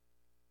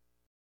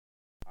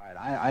All right,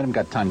 I haven't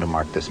got time to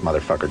mark this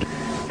motherfucker.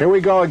 Here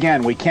we go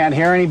again. We can't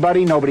hear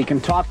anybody. Nobody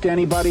can talk to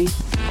anybody.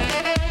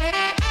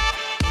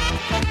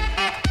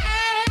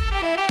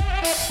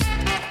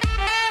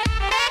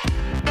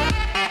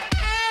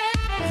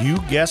 You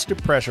guessed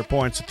it, Pressure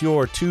Points with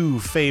your two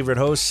favorite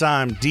hosts.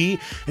 I'm D,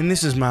 and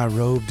this is my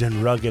robed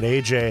and rugged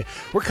AJ.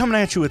 We're coming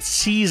at you with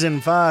Season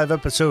 5,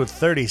 Episode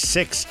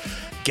 36,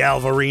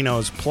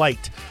 Galvarino's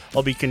Plight.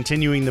 I'll be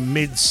continuing the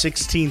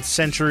mid-16th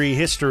century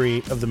history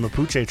of the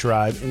Mapuche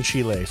tribe in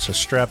Chile. So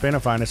strap in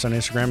and find us on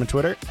Instagram and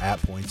Twitter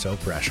at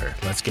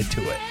 @PointsoPressure. Let's get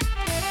to it.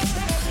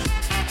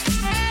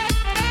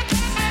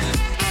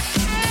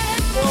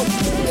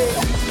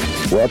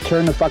 Well,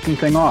 turn the fucking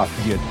thing off,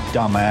 you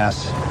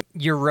dumbass.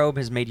 Your robe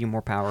has made you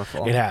more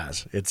powerful. It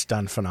has. It's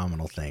done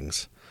phenomenal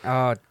things.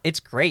 It's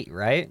great,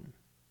 right?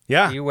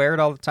 Yeah. Do you wear it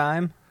all the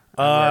time?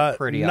 I wear it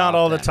pretty not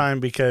all the often. time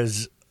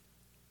because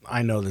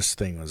I know this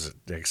thing was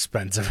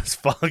expensive as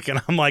fuck,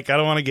 and I'm like, I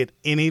don't want to get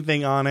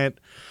anything on it.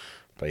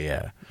 But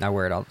yeah, I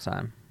wear it all the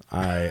time.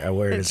 I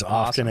wear it as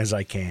often as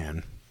I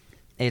can.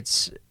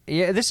 This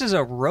is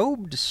a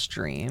robed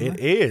stream. It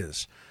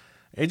is.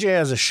 AJ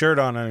has a shirt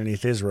on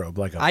underneath his robe,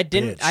 like a I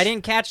bitch.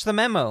 didn't catch the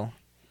memo.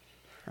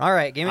 All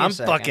right, give me a I'm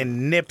second.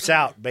 fucking nips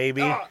out,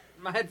 baby. Oh,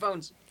 my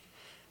headphones.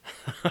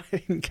 I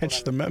didn't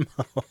catch the memo.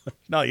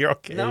 No, you're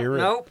okay. No, you're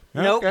nope.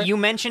 Okay. Nope. You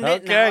mentioned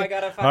it. Okay. Now I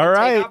gotta fucking All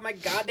right. take off my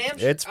goddamn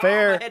shit. It's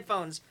fair. My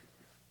headphones.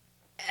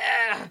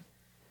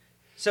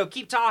 So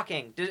keep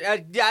talking.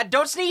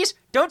 Don't sneeze.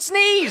 Don't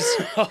sneeze.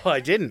 Oh,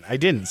 I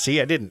didn't.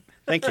 See, I didn't.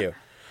 Thank you.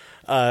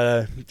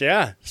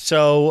 Yeah.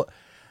 So.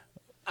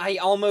 I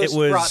almost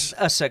brought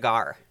a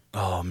cigar.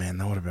 Oh man,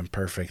 that would have been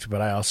perfect.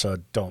 But I also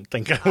don't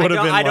think I would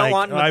have been. I don't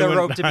want the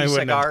robe to be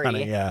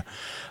cigar-y.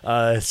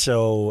 Yeah.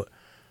 So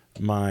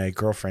my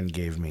girlfriend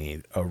gave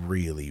me a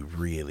really,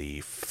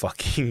 really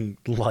fucking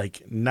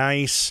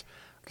nice,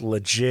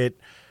 legit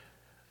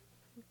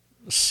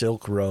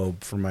silk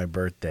robe for my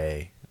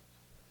birthday,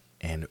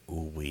 and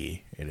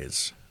ooh-wee, it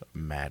is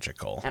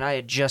magical. And I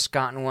had just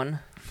gotten one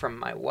from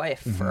my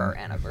wife for our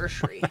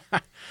anniversary.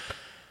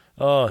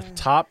 Oh,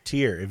 top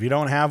tier. If you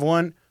don't have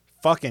one,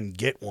 fucking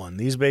get one.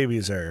 These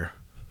babies are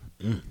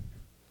they're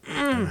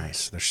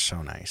nice. They're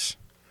so nice.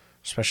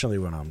 Especially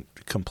when I'm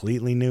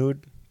completely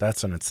nude.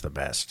 That's when it's the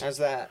best. How's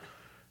that?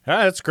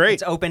 Yeah, that's great.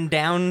 It's open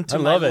down to I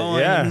love my it,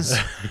 loins.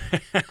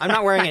 yeah. I'm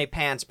not wearing any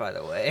pants, by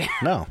the way.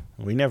 No,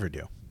 we never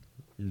do.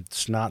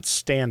 It's not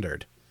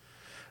standard.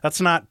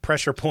 That's not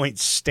Pressure Point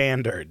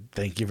standard.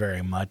 Thank you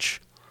very much.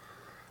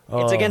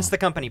 It's against the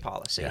company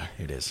policy. Yeah,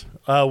 it is.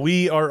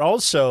 We are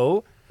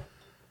also...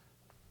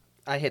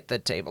 I hit the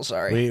table,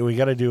 sorry. We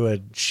got to do a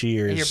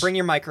cheers. Here, bring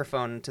your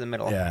microphone to the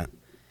middle. Yeah.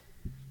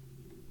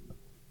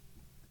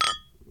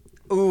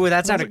 Ooh, that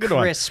That's a sounded good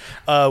crisp.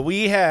 one.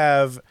 We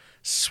have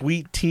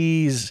Sweet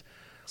Tea's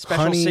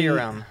Special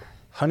serum.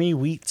 Honey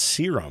wheat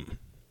serum.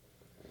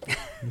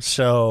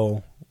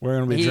 So we're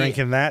going to be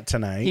drinking that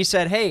tonight. He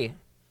said, hey,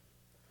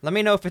 let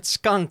me know if it's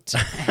skunked.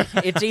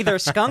 It's either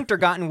skunked or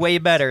gotten way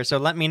better, so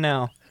let me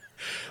know.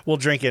 We'll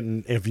drink it,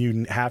 and if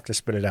you have to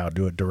spit it out,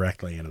 do it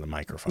directly into the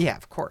microphone. Yeah,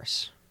 of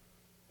course.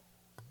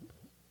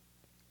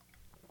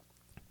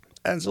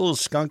 It's a little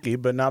skunky,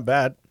 but not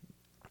bad.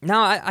 No,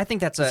 I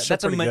think that's a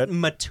pretty good.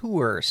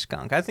 mature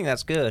skunk. I think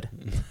that's good.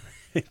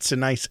 It's a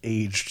nice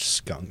aged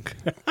skunk.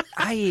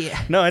 I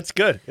No, it's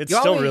good. It's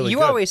still really good.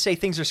 You always say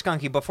things are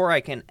skunky before I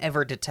can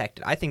ever detect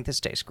it. I think this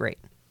tastes great.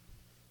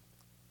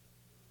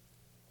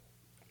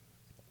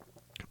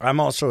 I'm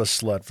also a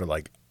slut for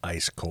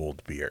ice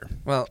cold beer.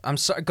 Well, I'm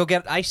sorry. Go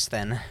get ice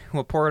then.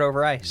 We'll pour it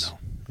over ice.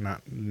 No,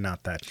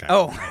 not that kind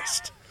Oh. of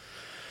iced.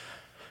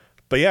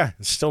 But yeah,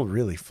 it's still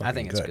really fucking I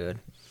think it's good.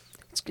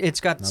 It's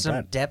got Not some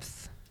bad.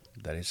 depth.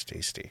 That is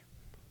tasty.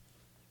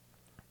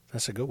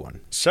 That's a good one.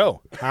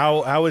 So,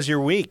 how was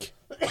your week,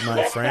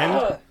 my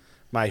friend,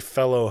 my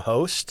fellow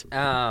host? Did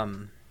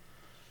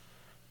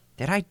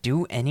I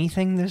do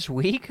anything this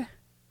week?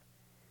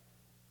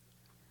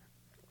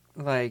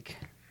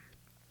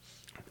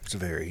 It's a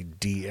very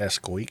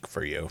D-esque week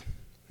for you.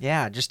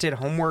 Yeah, just did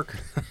homework.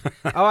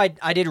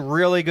 I did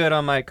really good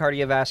on my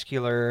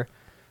cardiovascular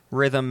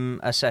rhythm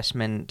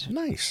assessment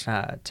Nice.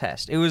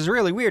 test. It was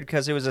really weird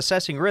because it was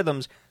assessing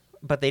rhythms,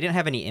 but they didn't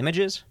have any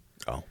images,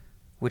 Oh.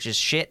 which is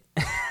shit.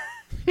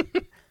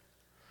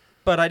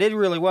 But I did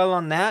really well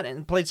on that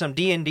and played some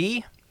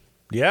D&D.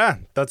 Yeah,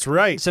 that's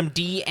right. Some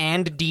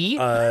D&D.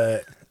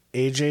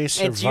 AJ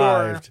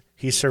survived.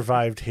 He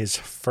survived his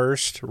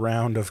first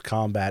round of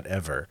combat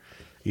ever,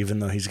 even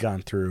though he's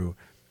gone through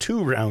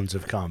 2 rounds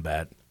of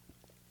combat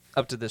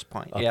Up to this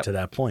point. up to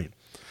that point.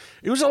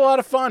 It was a lot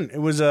of fun.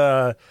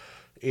 We're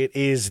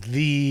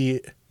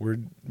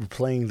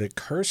playing the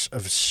Curse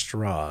of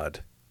Strahd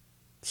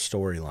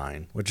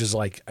storyline, which is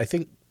I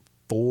think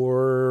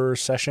 4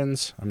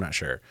 sessions. I'm not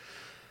sure.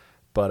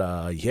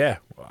 But yeah,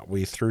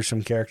 we threw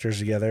some characters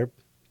together,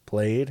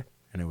 played,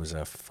 and it was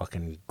a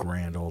fucking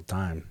grand old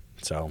time.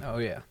 So Oh,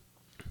 yeah.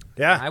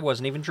 yeah, I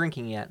wasn't even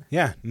drinking yet.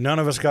 yeah, none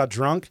of us got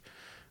drunk,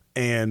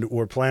 and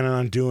we're planning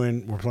on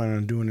doing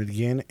it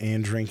again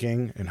and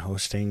drinking and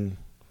hosting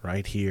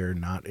right here,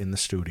 not in the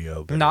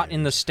studio, but Not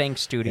in the stank in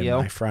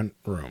studio. my front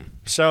room.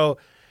 So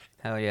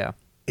Hell yeah.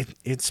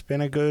 it's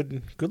been a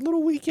good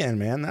little weekend,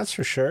 man. That's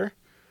for sure.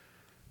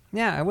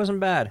 Yeah, it wasn't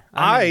bad.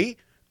 I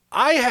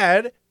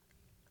had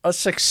a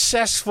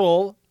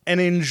successful and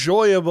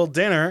enjoyable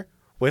dinner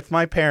with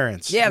my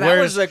parents. Yeah, that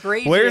was the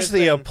craziest Where's the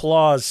thing.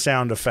 applause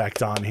sound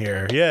effect on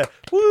here? Yeah.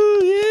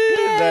 Woo,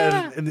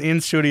 yeah. The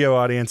in-studio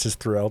audience is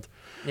thrilled.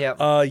 Yeah.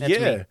 That's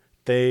Yeah.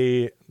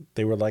 me.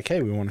 They were like,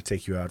 "Hey, we want to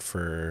take you out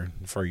for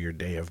your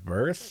day of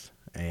birth."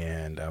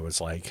 And I was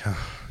like,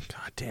 oh,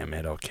 "God damn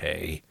it,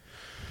 okay.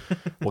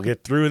 We'll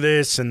get through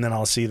this and then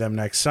I'll see them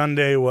next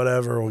Sunday,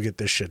 whatever. We'll get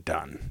this shit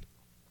done."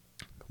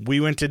 We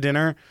went to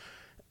dinner,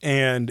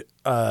 and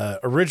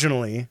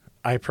originally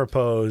I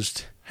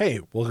proposed, "Hey,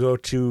 we'll go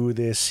to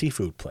this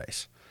seafood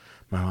place."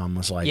 My mom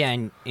was like, Yeah,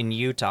 in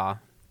Utah.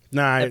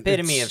 "Nah,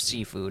 Epitome it's- of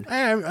seafood.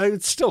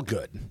 it's still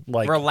good.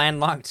 Like We're a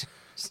landlocked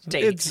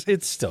state.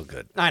 it's still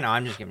good." I know,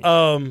 I'm just giving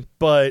you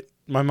But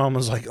my mom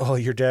was like, "Oh,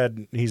 your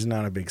dad, he's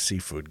not a big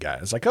seafood guy."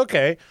 I was like,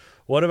 "Okay,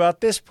 what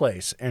about this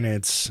place?" And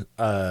it's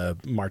a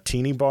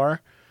martini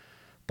bar,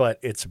 but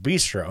it's a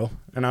bistro.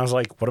 And I was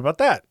like, "What about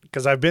that?"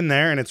 Because I've been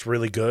there and it's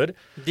really good.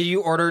 Did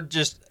you order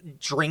just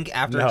drink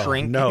after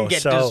drink No, and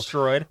get so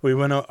destroyed? We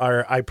went.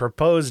 I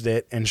proposed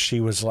it, and she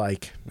was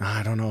like,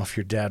 "I don't know if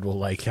your dad will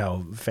like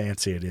how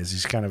fancy it is.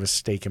 He's kind of a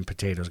steak and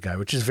potatoes guy,"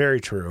 which is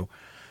very true.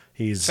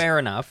 He's Fair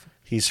enough.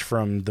 He's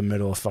from the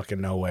middle of fucking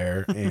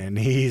nowhere, and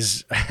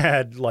he's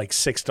had like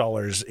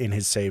 $6 in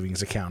his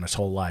savings account his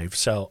whole life.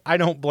 So I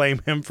don't blame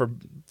him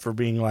for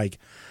being like,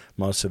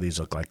 most of these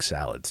look like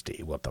salads,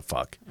 D. What the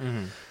fuck?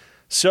 Mm-hmm.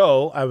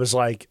 So I was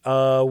like,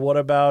 what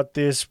about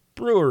this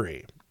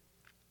brewery?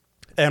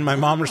 And my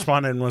mom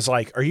responded and was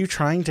like, "Are you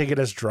trying to get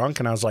us drunk?"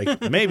 And I was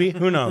like, "Maybe.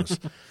 Who knows?"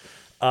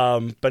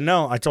 But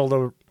no, I told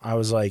her, I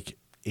was like,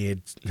 it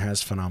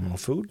has phenomenal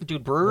food.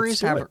 Dude, breweries Let's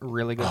do have it.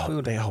 really good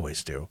food. They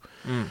always do.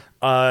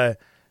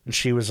 And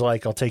she was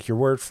like, "I'll take your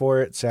word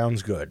for it.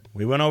 Sounds good."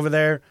 We went over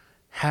there,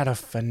 had a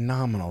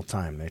phenomenal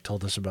time. They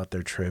told us about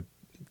their trip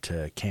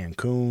to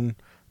Cancun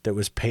that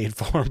was paid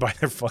for by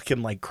their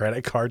fucking like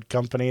credit card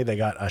company. They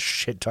got a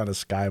shit ton of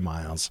Sky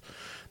Miles.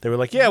 They were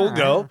like, "Yeah, we'll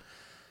go."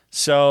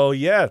 So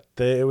yeah,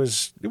 it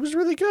was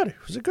really good. It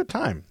was a good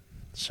time.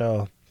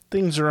 So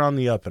things are on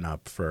the up and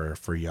up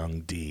for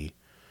young D.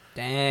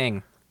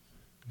 Dang.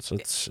 So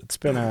it's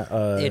been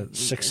a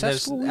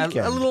successful there's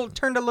weekend.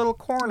 turned a little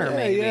corner, Yeah,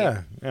 maybe.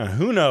 yeah.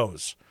 Who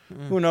knows?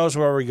 Who knows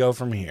where we go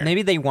from here?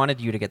 Maybe they wanted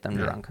you to get them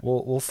drunk.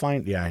 We'll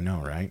find. Yeah, I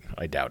know, right?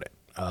 I doubt it.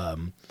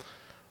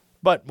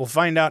 But we'll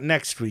find out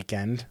next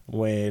weekend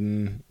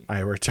when I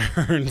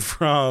return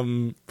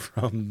from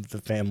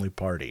the family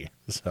party.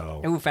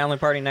 So Ooh, family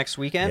party next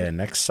weekend? yeah,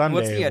 next Sunday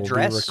What's the we'll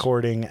address? be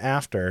recording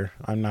after.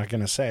 I'm not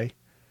gonna say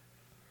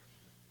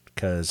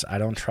because I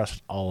don't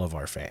trust all of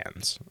our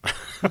fans.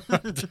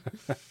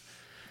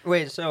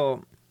 Wait,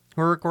 so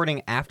we're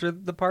recording after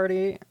the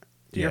party?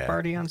 Your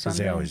party on because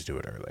Sunday? they always do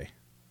it early.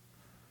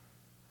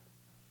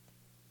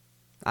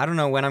 I don't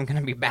know when I'm going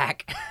to be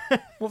back.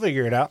 We'll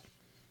figure it out.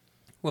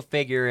 We'll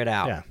figure it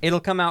out. Yeah. It'll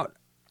come out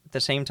at the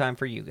same time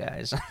for you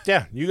guys.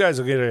 Yeah, you guys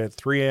will get it at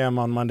 3 a.m.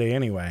 on Monday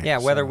anyway. Yeah,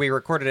 whether so- we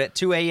recorded at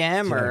 2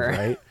 a.m.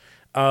 or...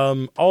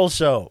 right.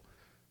 Also,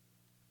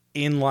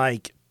 in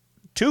like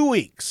 2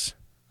 weeks,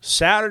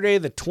 Saturday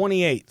the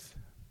 28th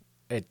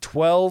at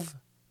 12,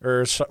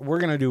 or so, we're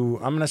going to do,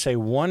 I'm going to say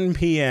 1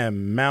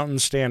 p.m. Mountain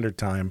Standard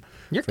Time.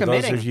 You're for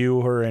committing. those of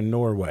you who are in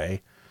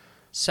Norway,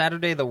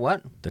 Saturday the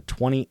what? the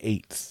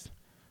 28th.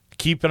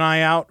 Keep an eye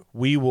out.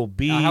 We will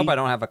be I hope I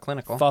don't have a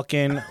clinical.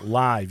 fucking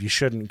live. You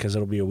shouldn't, because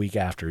it'll be a week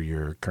after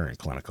your current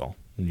clinical.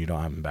 And you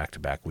don't have them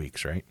back-to-back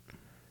weeks, right?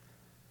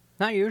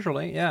 Not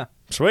usually, yeah.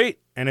 Sweet.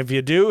 And if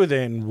you do,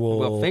 then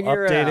we'll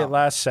figure it update it out.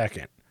 last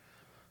second.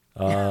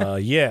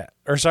 Yeah.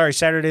 Or sorry,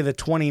 Saturday the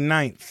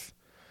 29th.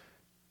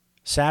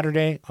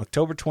 Saturday,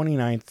 October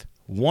 29th,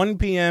 1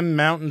 p.m.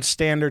 Mountain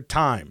Standard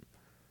Time.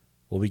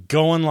 We'll be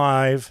going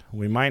live.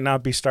 We might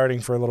not be starting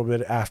for a little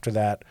bit after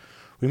that.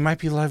 We might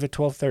be live at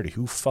 12:30.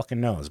 Who fucking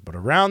knows? But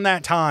around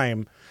that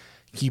time,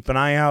 keep an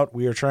eye out.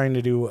 We are trying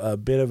to do a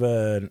bit of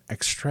an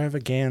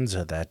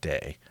extravaganza that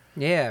day.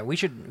 Yeah, we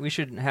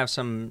should have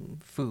some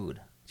food.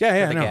 Yeah, for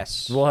yeah, the I know.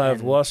 guests. We'll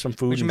have And some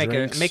food we should and make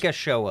drinks. make a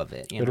show of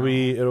it. You know?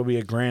 It'll be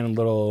a grand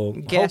little,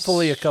 Guests,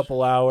 hopefully a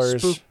couple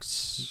hours,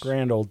 spooks.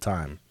 grand old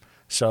time.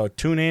 So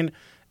tune in.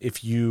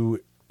 If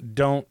you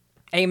don't,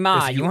 Hey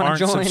Ma, if you want aren't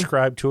to join?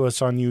 subscribed to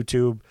us on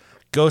YouTube,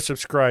 go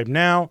subscribe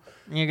now.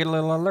 You get a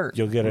little alert.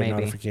 You'll get a maybe.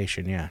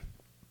 notification. Yeah,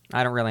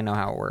 I don't really know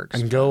how it works.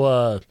 and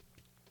go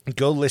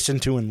listen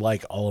to and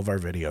like all of our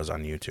videos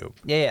on YouTube.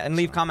 Yeah, and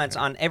leave comments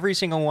on every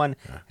single one.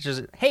 It's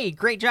just, hey,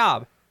 great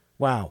job.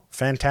 Wow,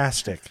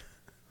 fantastic!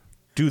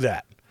 Do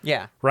that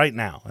Yeah, right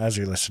now as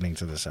you're listening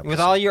to this episode. with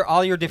all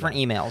your different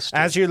emails. too.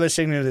 As you're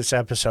listening to this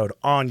episode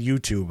on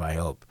YouTube, I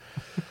hope.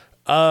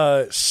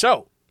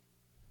 So,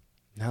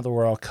 now that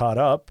we're all caught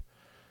up,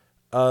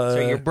 So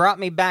you brought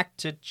me back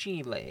to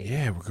Chile.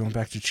 yeah, we're going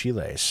back to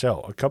Chile.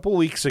 So, a couple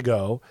weeks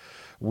ago,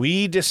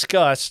 we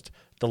discussed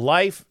the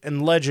life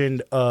and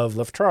legend of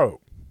Lautaro.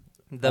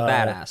 The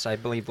Badass, I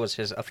believe, was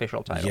his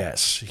official title.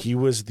 Yes, he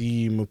was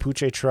the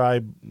Mapuche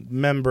tribe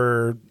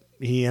member.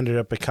 He ended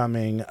up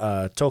becoming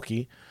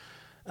Toki,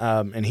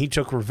 and he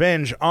took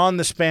revenge on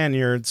the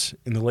Spaniards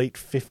in the late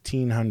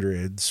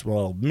 1500s,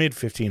 well,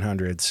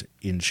 mid-1500s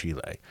in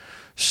Chile.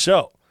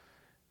 So,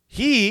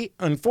 he,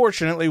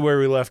 unfortunately, where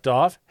we left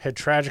off, had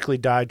tragically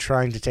died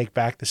trying to take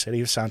back the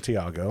city of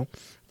Santiago,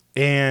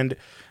 and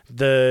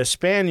the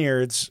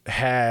Spaniards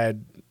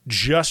had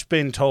just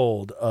been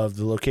told of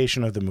the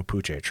location of the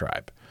Mapuche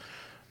tribe.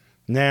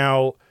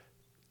 Now,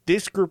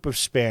 this group of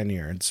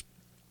Spaniards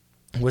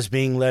was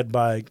being led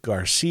by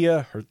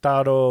Garcia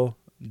Hurtado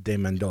de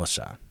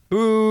Mendoza.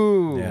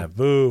 Boo! Yeah,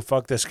 boo,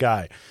 fuck this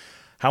guy.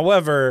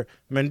 However,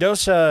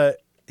 Mendoza,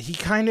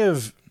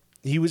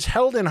 he was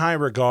held in high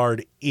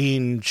regard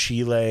in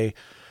Chile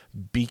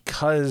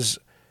because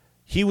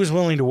he was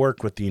willing to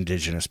work with the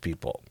indigenous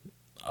people.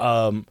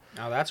 Oh,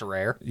 that's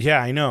rare. Yeah,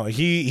 I know.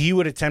 He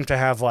would attempt to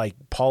have like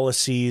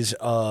policies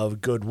of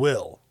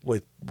goodwill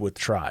with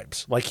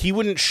tribes. Like he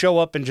wouldn't show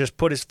up and just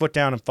put his foot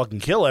down and fucking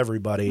kill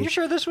everybody. You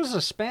sure this was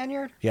a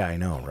Spaniard? Yeah, I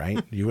know,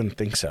 right? You wouldn't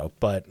think so,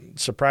 but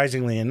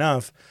surprisingly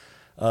enough,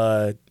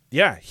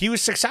 he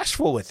was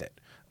successful with it.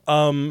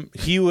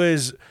 He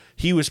was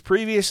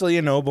previously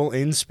a noble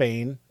in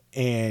Spain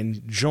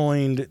and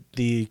joined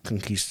the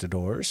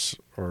conquistadors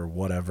or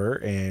whatever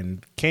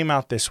and came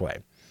out this way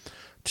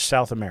to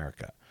South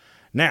America.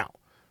 Now,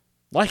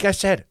 like I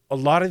said, a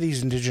lot of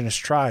these indigenous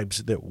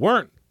tribes that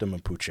weren't the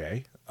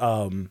Mapuche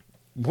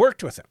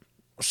worked with him.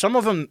 Some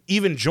of them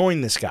even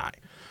joined this guy.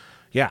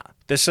 Yeah,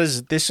 this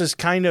is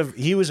kind of,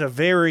 he was a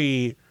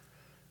very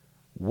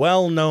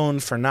well known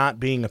for not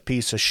being a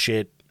piece of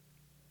shit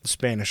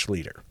Spanish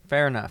leader.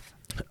 Fair enough.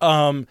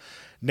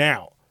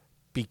 Now,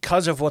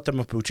 because of what the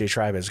Mapuche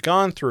tribe has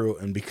gone through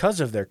and because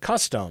of their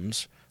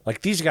customs, like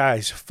these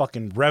guys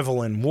fucking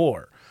revel in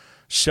war.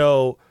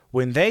 So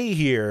when they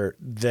hear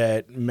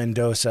that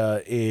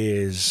Mendoza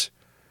is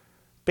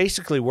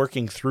basically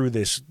working through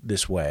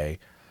this way,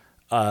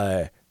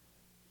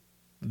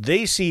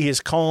 they see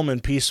his calm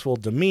and peaceful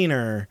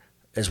demeanor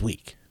as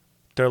weak.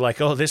 They're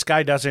like, oh, this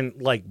guy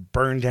doesn't like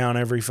burn down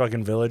every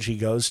fucking village he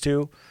goes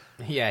to.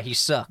 Yeah, he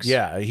sucks.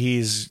 Yeah,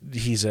 he's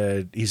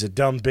a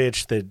dumb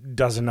bitch that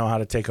doesn't know how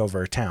to take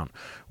over a town.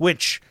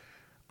 Which,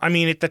 I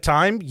mean, at the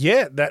time,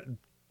 yeah,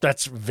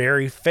 that's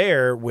very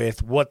fair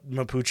with what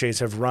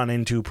Mapuches have run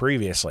into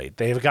previously.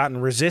 They've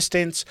gotten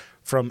resistance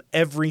from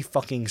every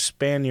fucking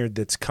Spaniard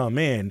that's come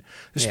in.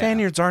 The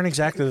Spaniards aren't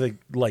exactly the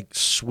like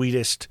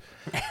sweetest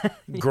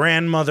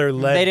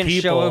grandmother-led people. They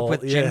didn't show up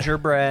with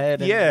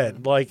gingerbread. Yeah,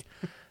 like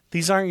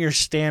these aren't your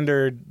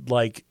standard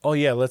like, oh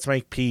yeah, let's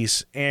make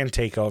peace and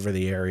take over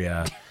the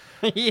area.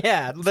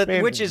 Yeah,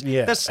 which is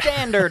the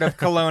standard of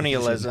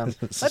colonialism.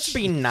 Let's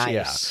be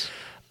nice.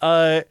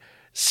 Yeah.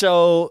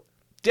 So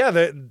yeah,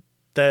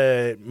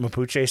 the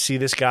Mapuche see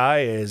this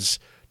guy as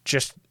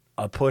just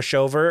a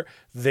pushover.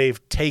 They've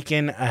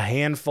taken a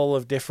handful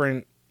of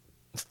different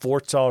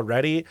forts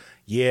already.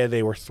 Yeah,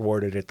 they were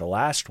thwarted at the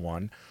last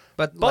one.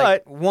 But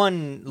like,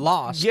 one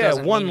loss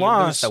doesn't one mean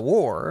loss. You lose the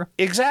war.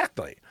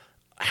 Exactly.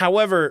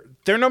 However,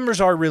 their numbers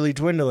are really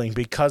dwindling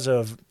because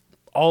of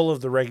all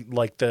of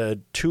the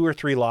 2 or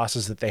 3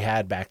 losses that they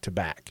had back to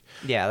back.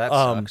 Yeah, that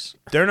sucks.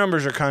 Their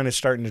numbers are kind of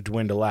starting to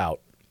dwindle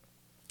out.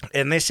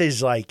 And this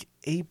is like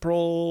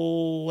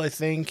April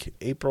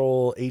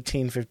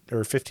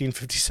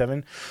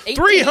 1557.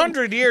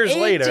 300 years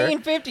later.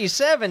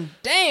 1857.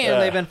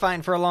 Damn, they've been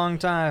fighting for a long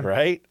time.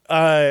 Right?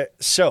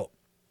 So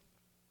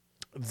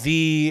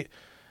the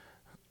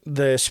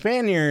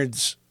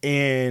Spaniards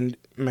and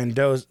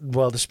Mendoza,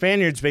 well, the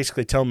Spaniards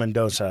basically tell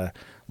Mendoza,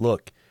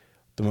 look,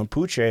 the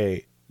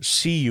Mapuche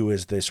see you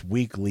as this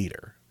weak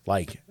leader.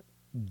 Like,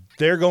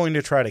 they're going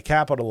to try to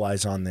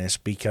capitalize on this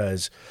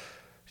because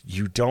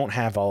you don't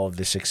have all of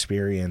this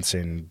experience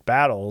in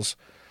battles,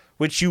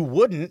 which you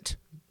wouldn't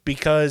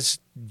because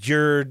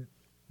you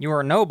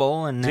are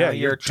noble and now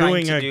you're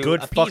doing trying to a do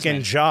good appeasement.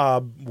 fucking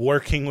job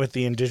working with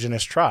the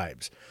indigenous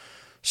tribes.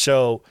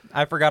 So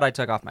I forgot I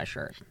took off my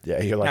shirt.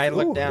 yeah, you're like, I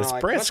looked down. it's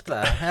Like, brisk.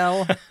 what the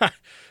hell?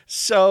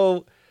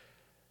 So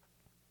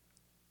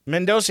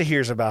Mendoza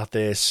hears about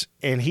this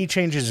and he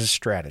changes his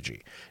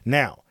strategy.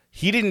 Now,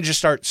 he didn't just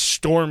start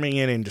storming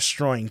in and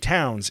destroying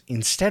towns.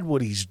 Instead,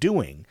 what he's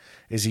doing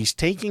is he's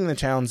taking the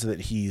towns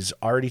that he's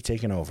already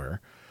taken over,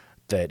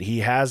 that he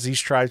has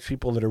these tribes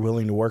people that are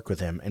willing to work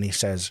with him, and he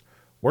says,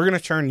 we're going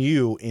to turn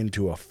you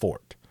into a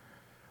fort.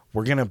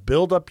 We're going to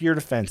build up your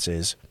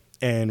defenses,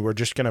 and we're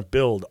just going to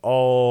build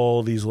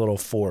all these little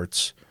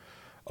forts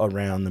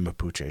around the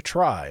Mapuche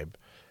tribe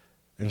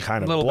and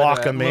kind of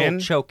block them in.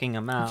 Choking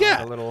them out.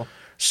 Yeah. A little.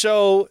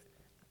 So,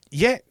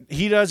 yeah,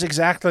 he does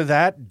exactly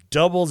that,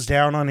 doubles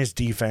down on his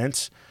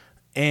defense,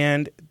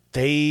 and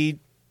they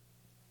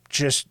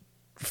just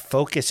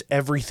focus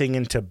everything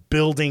into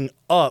building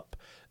up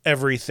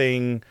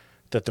everything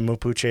that the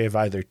Mapuche have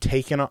either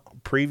taken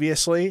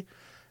previously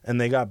and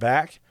they got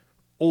back,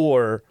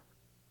 or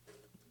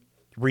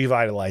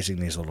revitalizing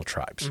these little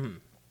tribes.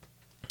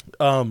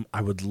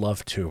 I would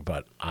love to,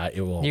 but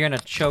it will. You're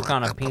gonna choke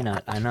on a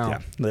peanut. I know.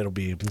 Yeah, it'll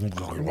be.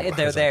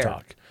 They're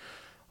there.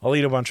 I'll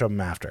eat a bunch of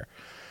them after.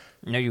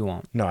 No, you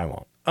won't. No, I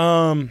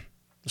won't.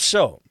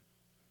 So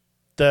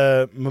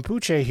the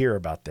Mapuche hear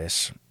about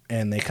this,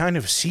 and they kind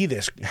of see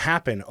this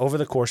happen over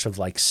the course of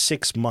like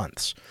 6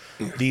 months.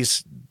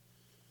 These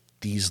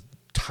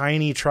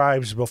tiny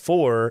tribes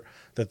before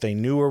that they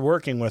knew were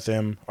working with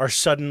him are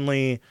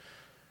suddenly,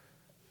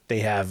 they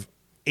have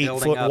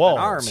 8-foot up walls.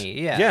 an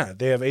army, yeah. Yeah,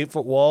 they have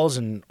 8-foot walls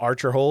and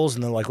archer holes,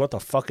 and they're like, what the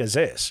fuck is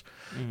this?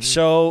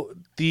 So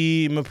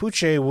the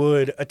Mapuche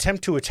would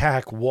attempt to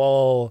attack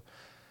while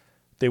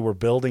they were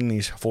building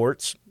these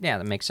forts, Yeah,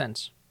 that makes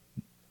sense.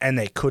 and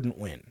they couldn't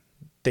win.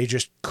 They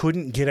just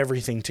couldn't get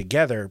everything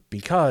together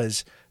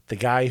because the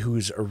guy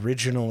who's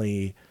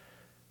originally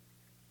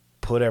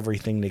put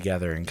everything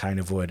together and kind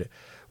of would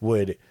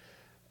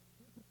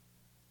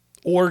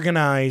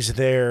organize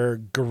their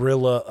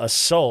guerrilla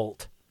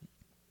assault,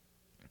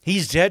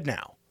 he's dead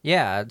now.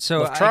 Yeah,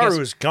 so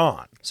Laftaru's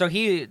gone. So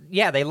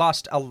they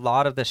lost a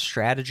lot of the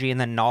strategy and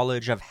the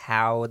knowledge of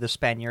how the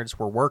Spaniards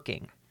were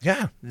working.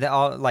 Yeah.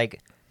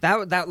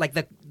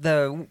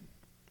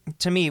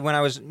 To me, when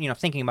I was,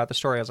 thinking about the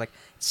story, I was like,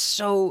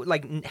 so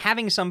like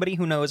having somebody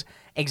who knows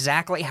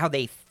exactly how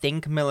they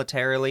think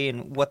militarily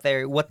and what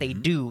they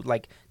do,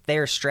 like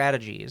their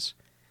strategies,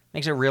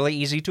 makes it really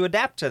easy to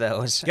adapt to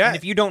those. Yeah. And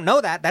if you don't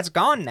know that, that's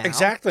gone now.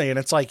 Exactly. And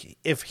it's like,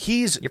 if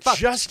You're fucked.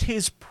 just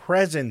his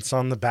presence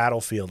on the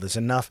battlefield is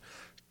enough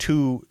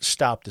to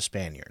stop the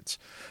Spaniards.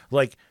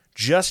 Like,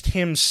 just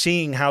him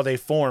seeing how they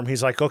form,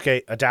 he's like,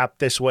 okay, adapt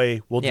this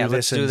way. We'll do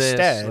this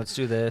instead. Let's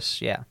do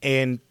this. Yeah.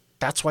 And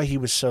that's why he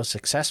was so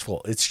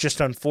successful. It's just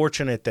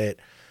unfortunate that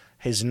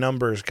his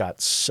numbers got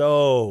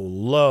so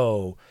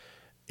low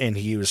and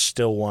he was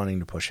still wanting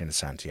to push into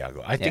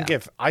Santiago. I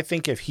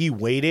think if he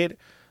waited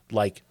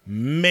like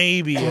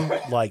maybe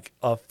like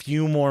a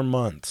few more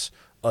months,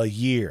 a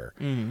year,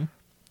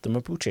 the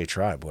Mapuche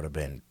tribe would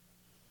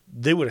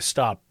have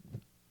stopped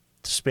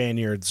the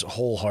Spaniards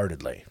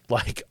wholeheartedly.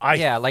 Like,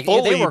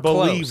 fully they were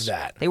believe close.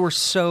 that. They were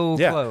so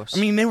close.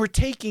 I mean, they were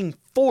taking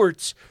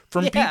forts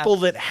from people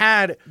that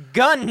had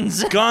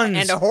guns and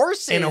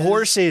horses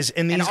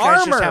and these and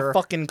guys just have armor.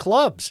 fucking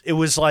clubs. It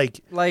was like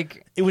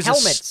it was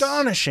helmets.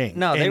 astonishing.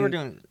 No, they were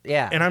doing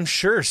and I'm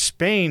sure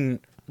Spain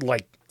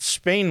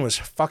was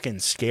fucking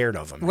scared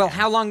of them. Well,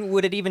 how long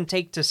would it even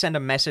take to send a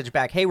message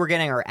back? Hey, we're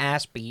getting our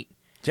ass beat.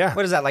 Yeah.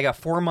 What is that, like a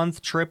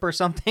 4-month trip or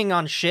something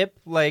on ship?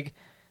 Like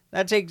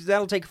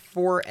that'll take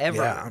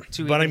forever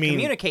to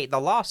communicate the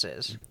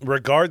losses.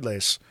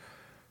 Regardless,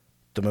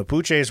 the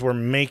Mapuches were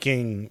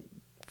making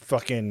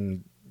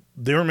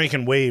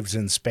waves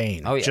in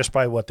Spain just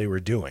by what they were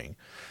doing.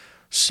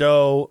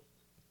 So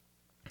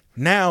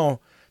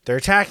now they're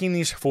attacking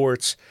these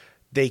forts.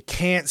 They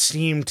can't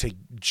seem to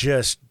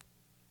just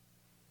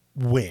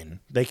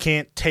win. They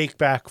can't take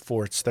back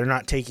forts. They're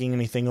not taking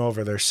anything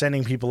over. They're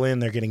sending people in.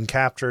 They're getting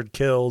captured,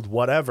 killed,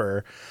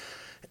 whatever.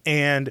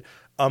 And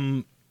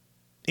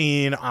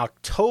in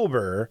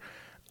October,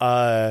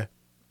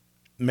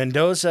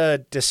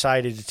 Mendoza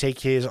decided to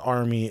take his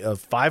army of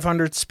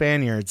 500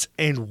 Spaniards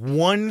and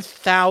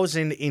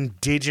 1,000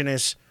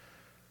 indigenous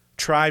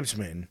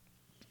tribesmen.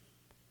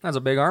 That's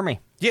a big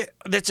army. Yeah,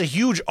 that's a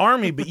huge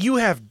army, but you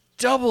have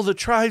double the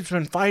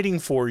tribesmen fighting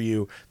for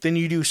you than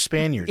you do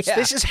Spaniards. Yeah.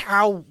 This is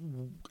how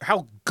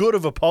good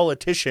of a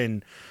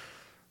politician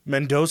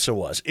Mendoza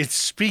was. It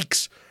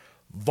speaks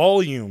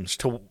volumes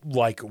to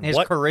his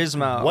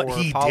charisma, what or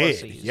he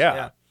policies. did.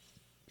 Yeah.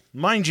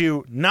 Mind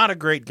you, not a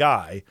great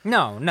guy.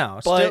 No,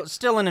 But-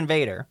 still an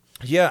invader.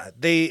 Yeah,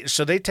 they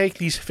take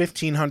these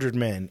 1,500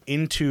 men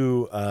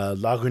into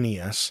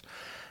Lagunitas,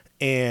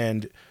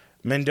 and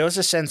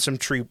Mendoza sends some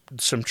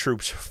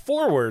troops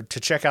forward to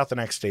check out the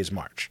next day's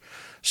march.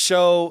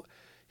 So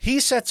he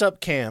sets up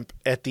camp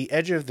at the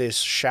edge of this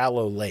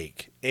shallow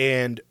lake,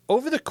 and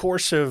over the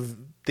course of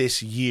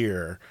this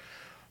year,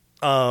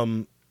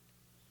 the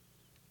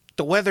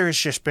weather has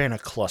just been a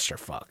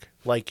clusterfuck.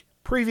 Like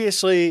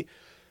previously,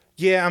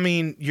 yeah, I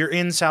mean, you're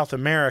in South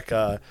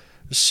America,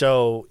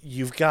 so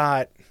you've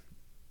got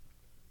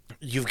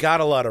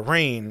a lot of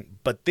rain,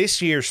 but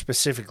this year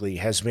specifically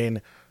has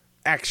been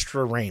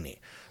extra rainy.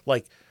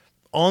 Like,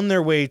 on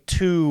their way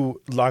to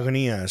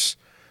Lagunitas,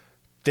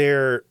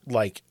 they're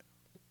like,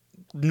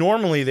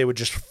 normally they would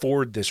just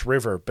ford this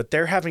river, but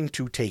they're having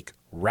to take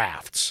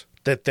rafts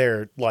that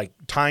they're like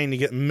tying to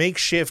get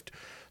makeshift,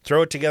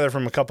 throw it together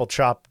from a couple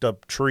chopped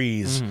up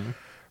trees,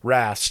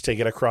 rafts to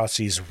get across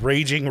these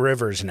raging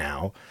rivers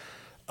now.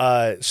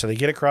 So they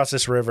get across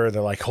this river.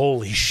 They're like,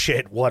 holy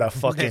shit, what a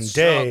fucking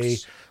day.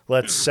 Sucks.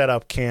 Let's set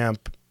up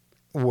camp.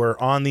 We're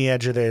on the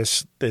edge of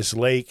this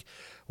lake,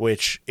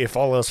 which if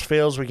all else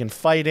fails, we can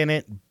fight in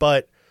it,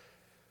 but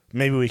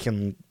maybe we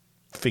can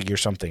figure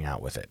something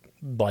out with it.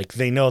 Like,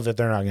 they know that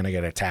they're not going to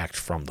get attacked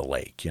from the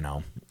lake, you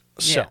know?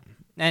 So, Yeah.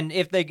 And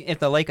if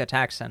the lake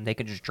attacks them, they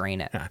could just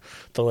drain it. yeah,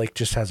 the lake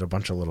just has a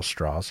bunch of little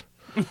straws.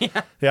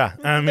 Yeah.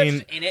 I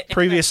mean, in it.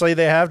 previously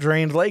they have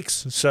drained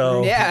lakes,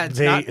 so Yeah,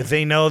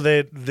 they know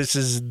that this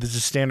is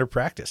standard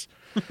practice.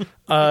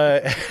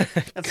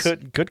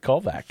 Good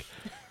callback.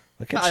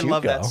 Look at I you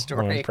love go. that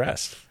story. I'm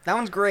impressed. That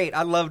one's great.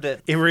 I loved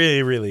it. It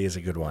really, really is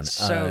a good one.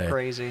 So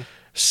crazy.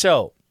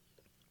 So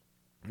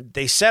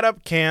they set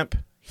up camp.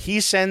 He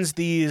sends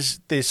this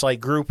like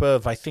group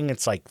of, I think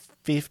it's like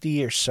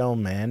 50 or so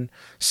men,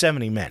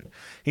 70 men.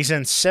 He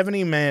sends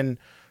 70 men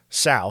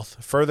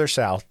further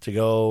south, to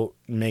go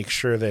make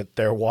sure that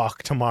their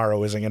walk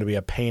tomorrow isn't going to be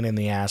a pain in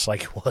the ass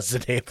like it was the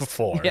day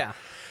before. Yeah.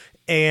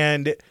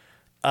 And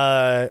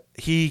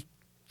he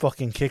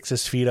fucking kicks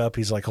his feet up.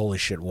 He's like, holy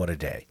shit, what a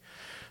day.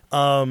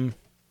 And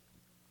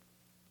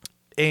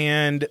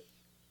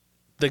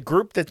the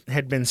group that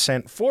had been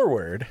sent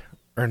forward,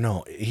 or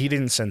no, he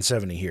didn't send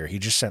 70 here. He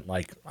just sent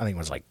like, I think it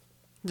was like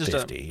Just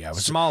 50. Yeah, it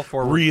was small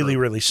forward really,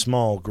 group. really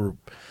small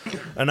group.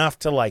 Enough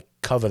to like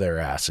cover their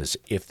asses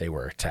if they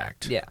were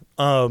attacked. Yeah.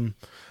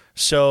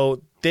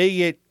 So they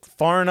get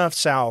far enough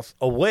south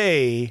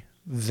away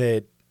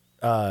that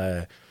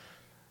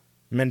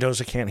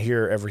Mendoza can't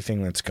hear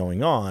everything that's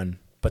going on,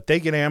 but they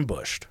get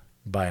ambushed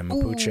by a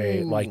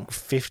Mapuche, like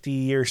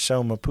 50 or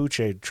so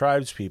Mapuche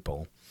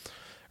tribespeople,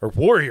 or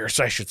warriors,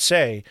 I should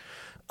say,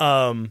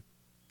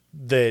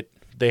 that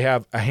they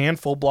have a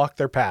handful block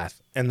their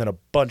path, and then a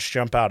bunch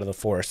jump out of the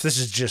forest. This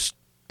is just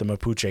the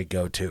Mapuche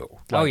go-to.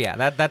 Oh,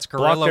 yeah. That's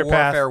block guerrilla their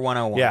path. warfare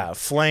 101. Yeah,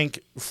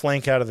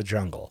 flank out of the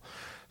jungle.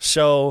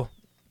 So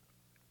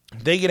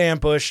they get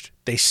ambushed.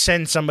 They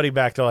send somebody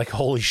back. They're like,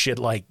 holy shit,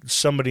 like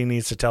somebody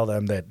needs to tell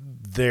them that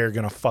they're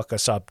going to fuck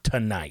us up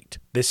tonight.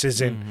 This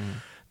isn't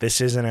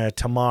a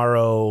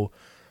tomorrow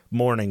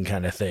morning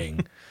kind of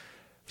thing.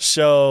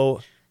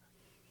 So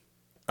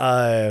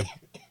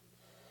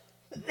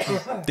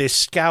this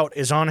scout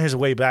is on his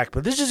way back,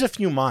 but this is a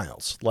few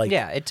miles. Like,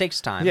 Yeah, it takes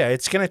time. yeah,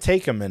 it's going to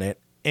take a minute.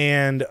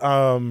 And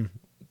I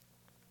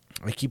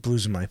keep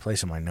losing my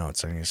place in my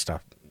notes. I need to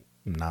stop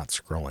not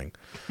scrolling.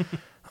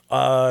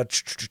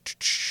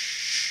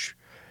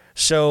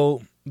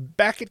 So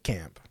back at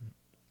camp,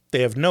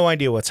 they have no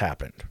idea what's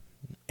happened.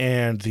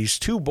 And these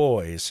two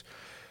boys,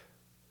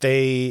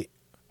 they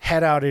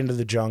head out into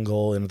the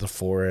jungle, into the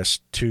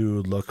forest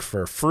to look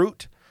for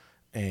fruit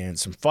and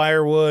some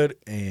firewood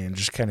and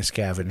just kind of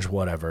scavenge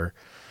whatever.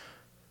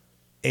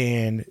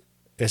 And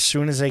as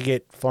soon as they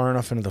get far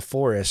enough into the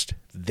forest,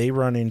 they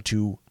run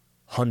into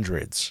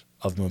hundreds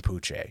of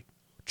Mapuche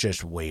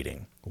just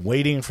waiting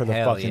for the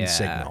Hell fucking yeah.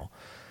 signal.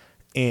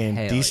 And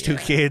Hell these two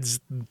yeah. kids,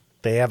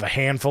 they have a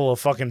handful of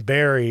fucking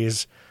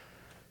berries,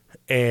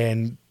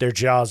 and their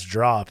jaws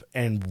drop,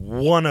 and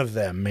one of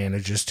them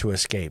manages to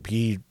escape.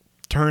 He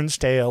turns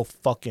tail,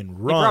 fucking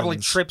runs. He probably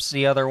trips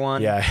the other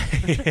one. Yeah.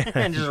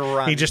 And just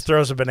runs. He just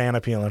throws a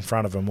banana peel in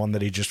front of him, one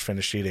that he just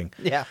finished eating.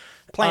 Yeah.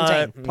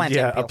 Plantain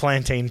Yeah, peel. a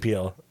plantain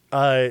peel.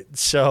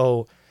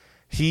 So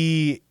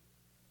he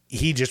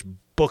just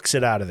books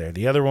it out of there.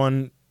 The other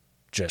one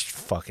just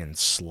fucking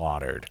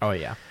slaughtered. Oh,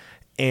 yeah.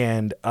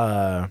 And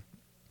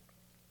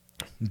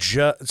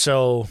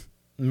so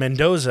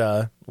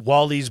Mendoza,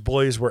 while these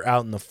boys were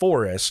out in the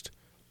forest,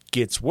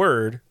 gets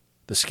word.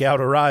 The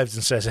scout arrives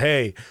and says,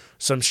 hey,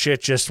 some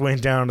shit just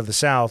went down to the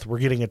south. We're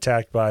getting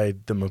attacked by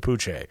the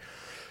Mapuche.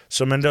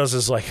 So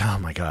Mendoza's like, oh,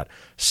 my God.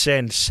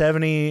 Send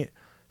 70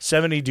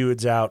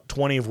 dudes out,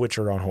 20 of which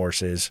are on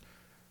horses.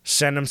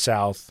 Send them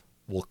south.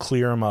 We'll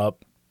clear them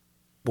up.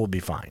 We'll be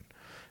fine.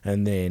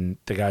 And then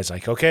the guy's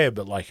like, okay,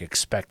 but like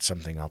expect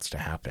something else to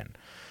happen.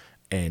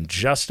 And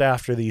just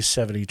after these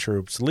 70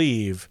 troops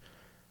leave,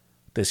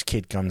 this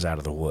kid comes out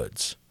of the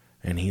woods.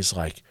 And he's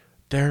like,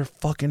 they're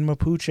fucking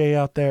Mapuche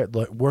out there.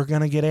 Look, we're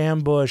going to get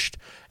ambushed.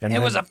 And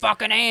It was a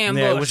fucking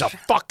ambush. Yeah, it was a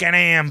fucking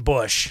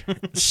ambush.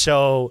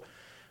 So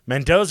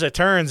Mendoza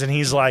turns and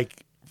he's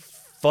like,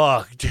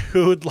 fuck,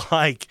 dude,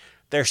 like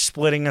they're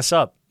splitting us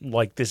up.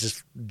 Like this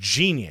is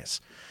genius.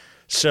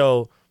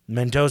 So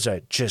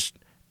Mendoza, just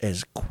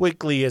as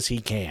quickly as he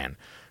can,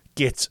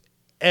 gets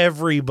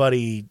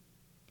everybody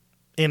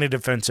in a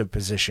defensive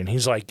position.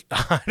 He's like,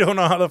 I don't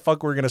know how the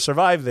fuck we're going to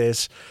survive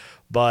this,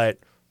 but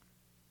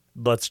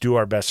let's do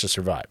our best to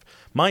survive.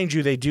 Mind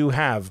you, they do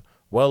have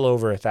well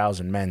over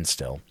 1,000 men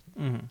still.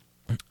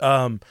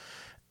 Mm-hmm.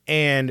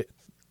 And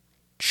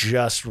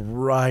just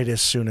right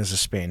as soon as the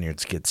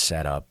Spaniards get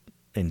set up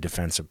in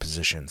defensive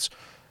positions,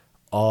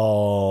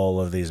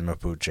 all of these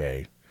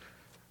Mapuche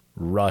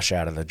rush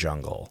out of the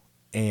jungle.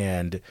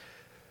 And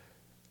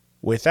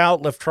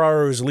without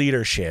Leftraru's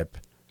leadership,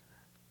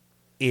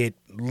 it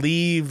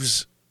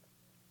leaves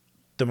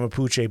the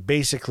Mapuche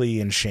basically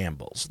in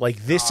shambles. Like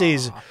this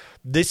is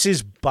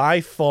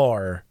by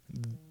far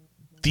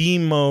the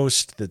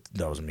most that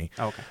was me.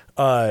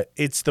 Okay.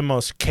 It's the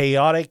most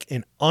chaotic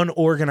and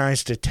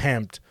unorganized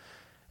attempt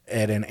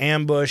at an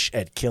ambush,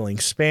 at killing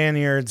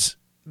Spaniards.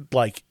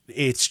 Like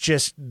it's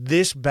just,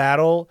 this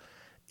battle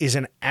is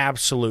an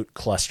absolute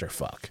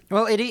clusterfuck.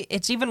 Well,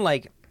 it's even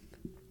like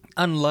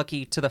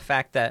unlucky to the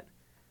fact that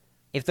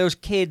if those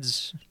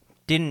kids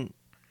didn't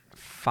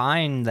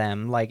find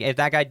them, like if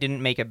that guy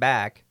didn't make it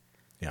back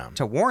Yeah.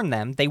 to warn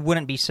them, they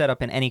wouldn't be set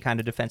up in any kind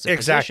of defensive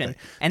Exactly.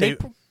 position. And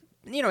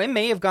it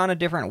may have gone a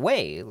different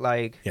way,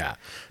 like, Yeah,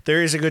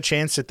 there is a good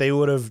chance that they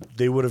would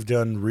have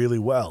done really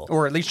well,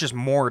 or at least just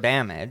more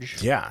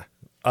damage. yeah.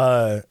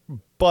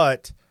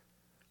 But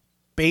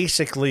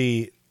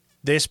basically,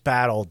 this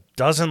battle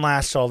doesn't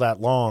last all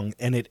that long,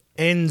 and it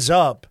ends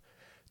up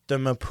the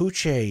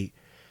Mapuche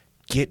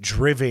get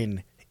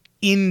driven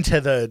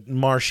into the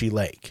marshy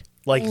lake.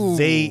 Like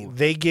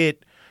they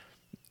get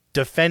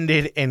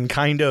defended and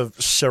kind of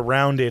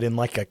surrounded in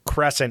like a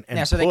crescent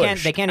and So they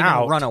can't even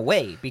out. run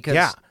away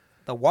because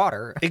the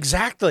water.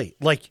 Exactly.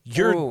 Like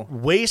you're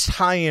waist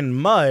high in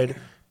mud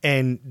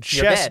and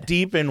chest dead.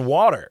 deep in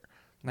water.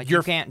 Like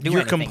you can't do anything.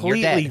 You're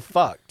completely dead.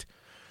 fucked.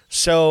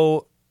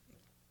 So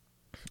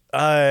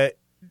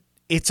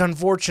it's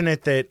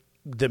unfortunate that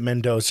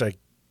Mendoza,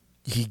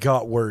 he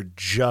got word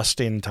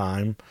just in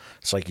time.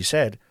 It's like you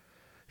said,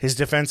 his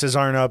defenses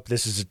aren't up.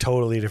 This is a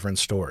totally different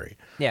story.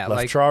 Yeah,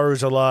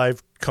 Leftraru's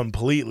alive,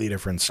 completely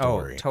different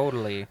story. Oh,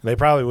 totally. They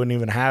probably wouldn't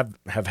even have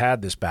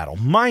had this battle.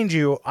 Mind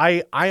you,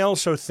 I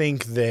also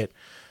think that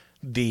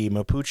the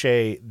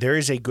Mapuche, there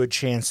is a good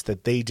chance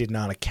that they did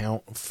not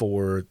account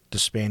for the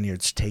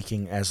Spaniards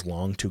taking as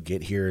long to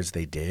get here as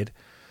they did.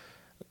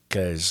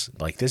 Because,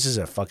 like, this is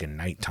a fucking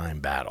nighttime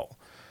battle.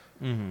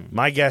 Mm-hmm.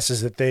 My guess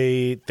is that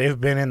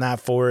they've been in that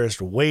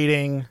forest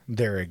waiting.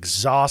 They're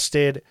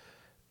exhausted.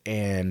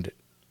 And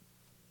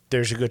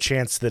there's a good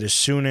chance that as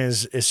soon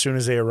as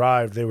they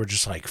arrived, they were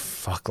just like,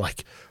 fuck,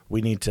 like,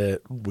 we need to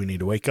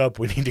wake up.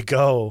 We need to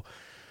go.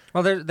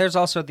 Well, there's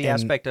also the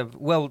aspect of,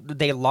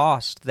 they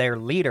lost their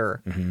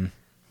leader,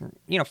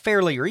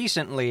 fairly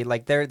recently.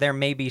 Like, there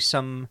may be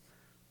some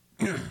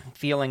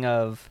feeling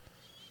of,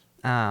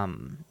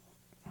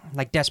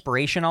 like,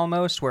 desperation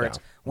almost, where it's,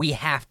 we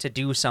have to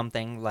do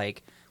something.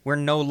 Like, we're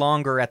no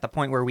longer at the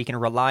point where we can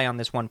rely on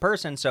this one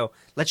person, so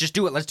let's just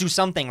do it. Let's do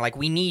something. Like,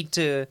 we need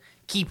to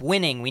keep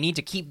winning. We need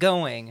to keep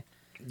going.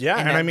 Yeah,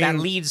 and that, that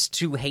leads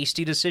to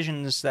hasty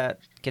decisions that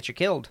get you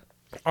killed.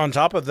 On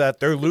top of that,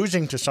 they're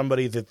losing to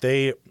somebody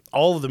that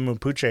all of the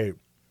Mapuche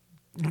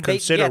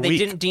consider they weak.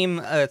 didn't deem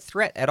a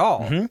threat at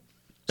all. Mm-hmm.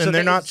 So and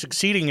they're not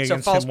succeeding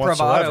against false him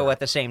whatsoever. bravado at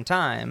the same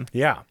time.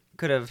 Yeah.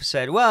 Could have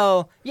said,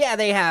 well, yeah,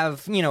 they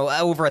have,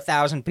 over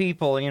 1,000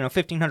 people,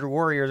 1,500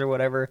 warriors or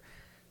whatever.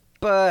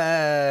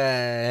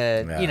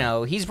 But,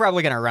 he's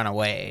probably going to run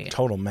away.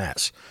 Total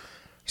mess.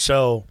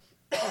 So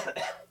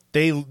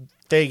they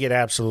get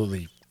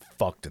absolutely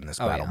fucked in this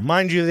battle. Yeah.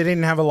 Mind you, they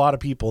didn't have a lot of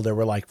people. There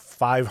were like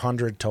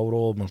 500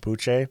 total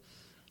Mapuche.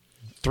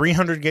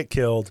 300 get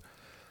killed.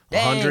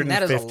 Dang, 150.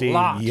 that is a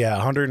lot. Yeah,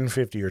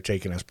 150 are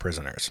taken as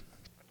prisoners.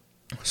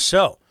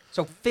 So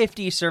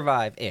 50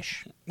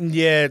 survive-ish.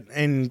 Yeah,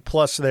 and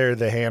plus they're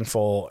the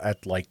handful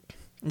at like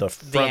the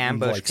front,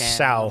 ambush like camp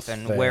south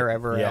and that,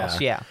 wherever else.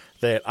 Yeah,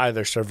 that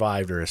either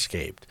survived or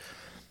escaped.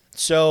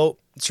 So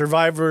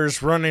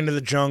survivors run into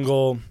the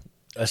jungle,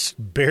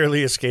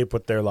 barely escape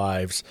with their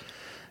lives,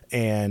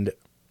 and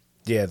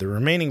the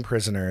remaining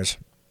prisoners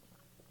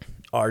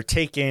are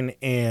taken.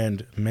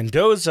 And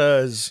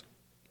Mendoza's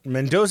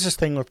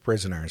thing with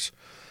prisoners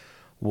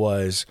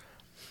was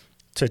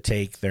to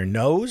take their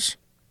nose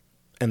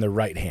and the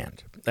right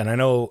hand. And I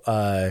know,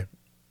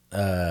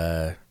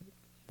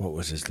 what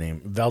was his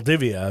name?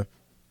 Valdivia,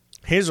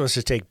 his was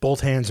to take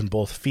both hands and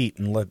both feet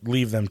and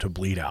leave them to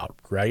bleed out,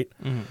 right?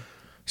 Mm-hmm.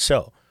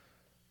 So,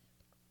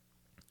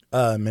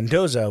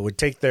 Mendoza would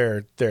take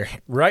their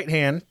right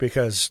hand,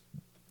 because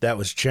that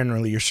was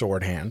generally your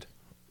sword hand,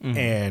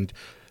 and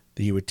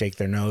he would take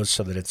their nose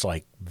so that it's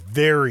like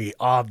very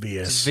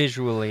obvious.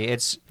 Visually,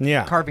 it's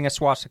carving a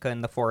swastika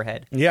in the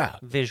forehead. Yeah.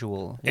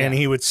 Visual. Yeah. And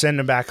he would send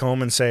them back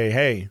home and say,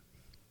 hey,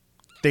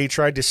 they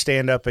tried to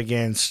stand up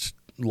against,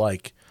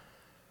 like,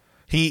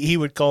 he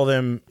would call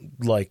them,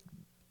 like,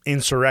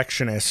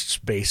 insurrectionists,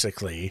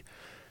 basically,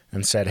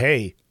 and said,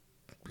 hey,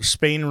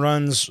 Spain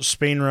runs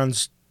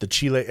the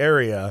Chile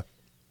area.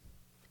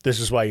 This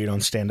is why you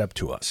don't stand up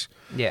to us.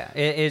 Yeah,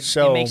 it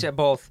makes it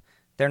both,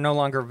 they're no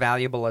longer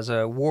valuable as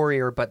a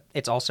warrior, but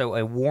it's also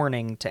a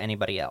warning to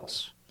anybody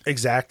else.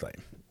 Exactly.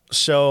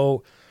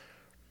 So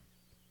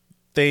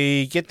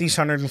they get these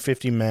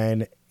 150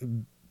 men.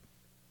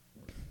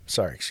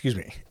 Sorry, excuse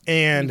me.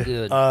 And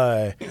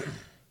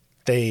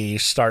they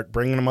start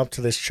bringing them up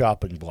to this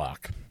chopping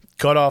block.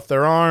 Cut off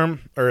their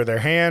arm or their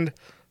hand,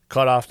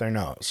 cut off their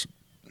nose.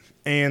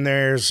 And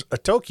there's a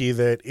Toki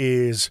that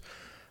is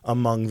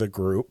among the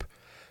group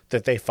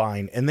that they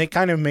find, and they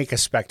kind of make a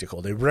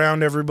spectacle. They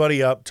round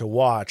everybody up to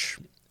watch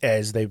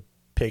as they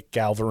pick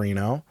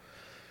Galvarino,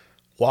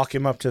 walk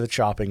him up to the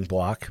chopping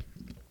block,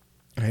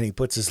 and he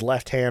puts his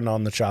left hand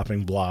on the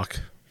chopping block.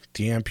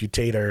 The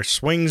amputator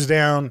swings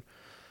down,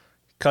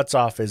 cuts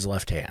off his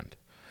left hand,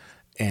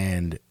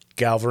 and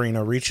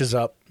Galvarino reaches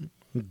up,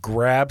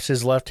 grabs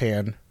his left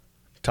hand,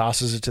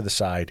 tosses it to the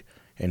side,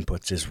 and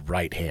puts his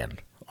right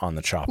hand on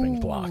the chopping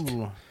block.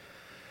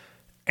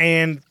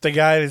 And the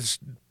guy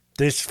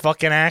this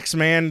fucking axe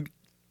man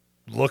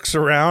looks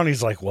around.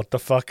 He's like, what the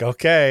fuck?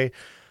 Okay.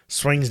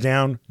 Swings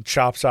down,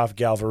 chops off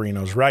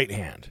Galvarino's right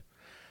hand.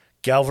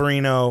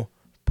 Galvarino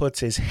puts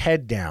his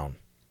head down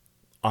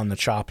on the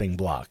chopping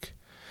block.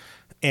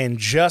 And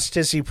just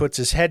as he puts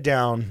his head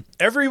down,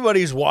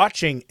 everybody's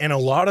watching, and a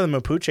lot of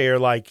the Mapuche are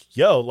like,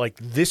 yo, like,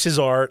 this is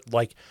our,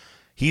 like,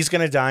 he's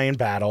going to die in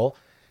battle.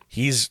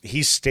 He's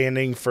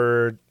standing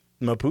for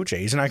Mapuche.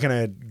 He's not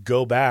going to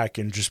go back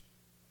and just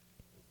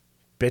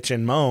bitch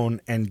and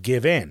moan and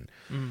give in.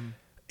 Mm.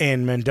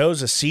 And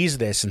Mendoza sees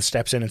this and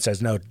steps in and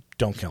says, no,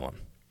 don't kill him.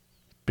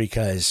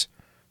 Because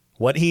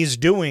what he's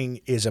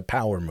doing is a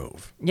power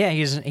move. Yeah,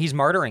 he's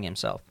martyring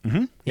himself.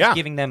 Mm-hmm. He's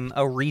giving them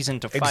a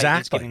reason to fight. Exactly.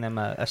 He's giving them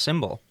a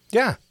symbol.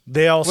 Yeah.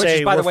 They all Which say,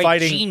 is, by the we're way,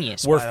 fighting,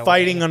 genius, we're by the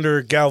fighting way.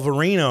 under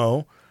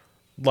Galvarino,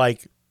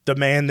 like the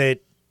man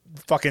that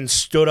fucking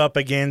stood up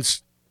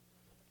against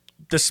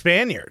the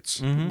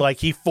Spaniards. Mm-hmm. Like,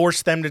 he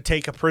forced them to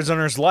take a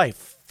prisoner's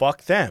life.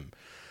 Fuck them.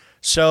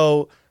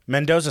 So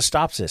Mendoza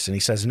stops this and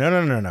he says,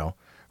 no.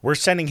 We're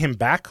sending him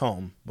back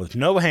home with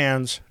no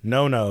hands,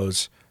 no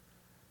nose.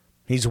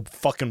 He's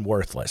fucking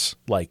worthless.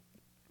 Like,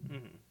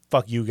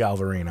 fuck you,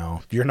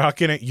 Galvarino. You're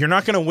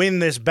not gonna win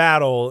this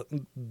battle.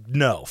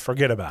 No,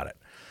 forget about it.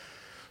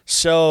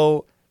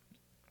 So,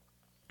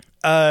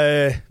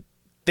 they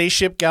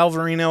ship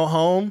Galvarino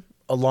home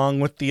along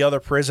with the other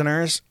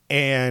prisoners,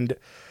 and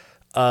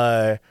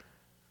sending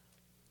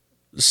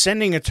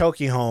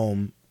Itoki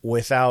home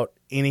without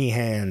any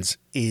hands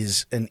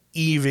is an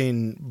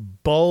even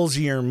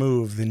ballsier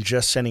move than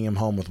just sending him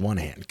home with one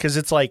hand. Because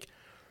it's like,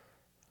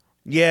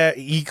 yeah,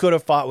 he could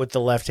have fought with the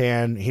left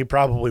hand. He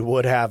probably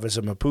would have as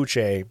a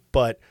Mapuche,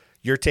 but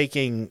you're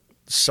taking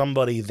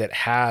somebody that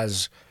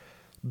has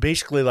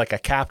basically like a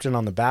captain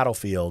on the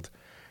battlefield,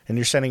 and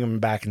you're sending him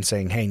back and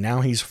saying, hey,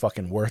 now he's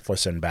fucking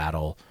worthless in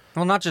battle.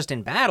 Well, not just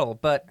in battle,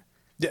 but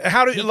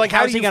how do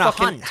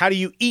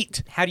you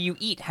eat? How do you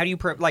eat? How do you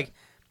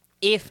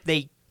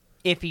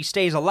if he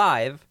stays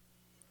alive,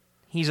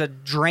 he's a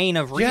drain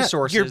of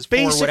resources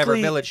for whatever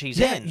village he's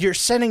in. You're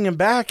sending him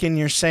back and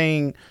you're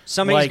saying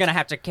somebody's going to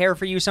have to care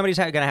for you. Somebody's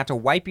going to have to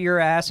wipe your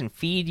ass and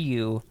feed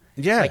you.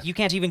 Yeah. Like, you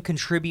can't even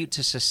contribute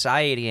to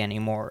society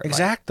anymore.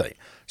 Exactly.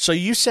 So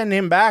you send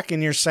him back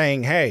and you're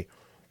saying, hey,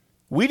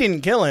 we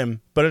didn't kill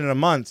him, but in a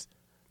month,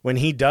 when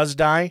he does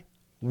die,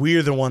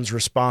 we're the ones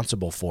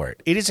responsible for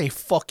it. It is a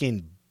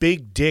fucking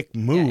big dick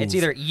move. Yeah, it's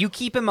either you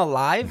keep him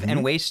alive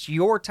and waste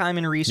your time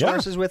and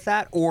resources with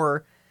that,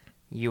 or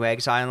you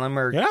exile him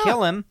or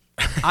kill him.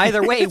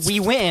 Either way, we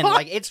win.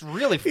 Like, it's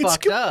really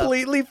fucked up. It's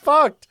completely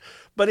fucked.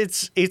 But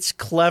it's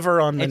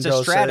clever on Mendoza's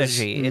It's a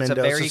strategy. It's a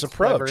very approach.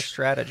 clever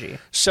strategy.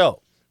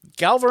 So,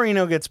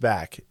 Galvarino gets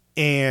back,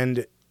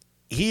 and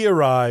he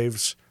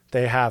arrives.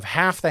 They have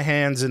half the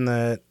hands in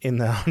the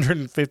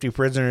 150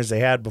 prisoners they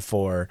had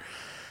before.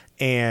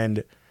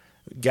 And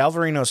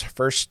Galvarino's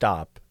first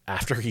stop,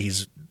 after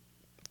he's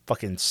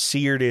fucking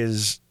seared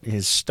his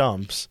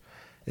stumps,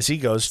 is he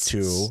goes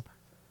to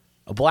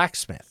a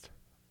blacksmith.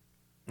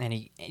 And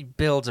he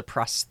builds a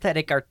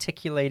prosthetic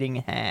articulating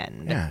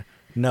hand. Yeah.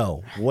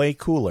 No, way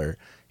cooler.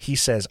 He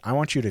says, I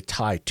want you to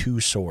tie 2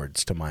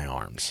 swords to my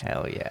arms.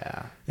 Hell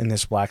yeah. And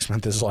this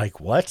blacksmith is like,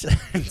 what?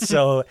 And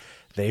so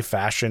they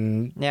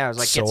fashion it was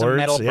like, swords. get some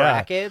metal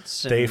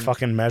brackets. They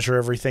fucking measure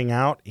everything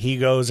out. He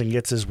goes and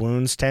gets his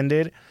wounds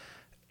tended.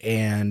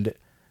 And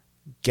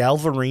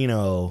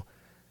Galvarino,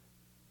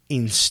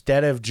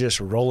 instead of just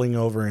rolling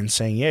over and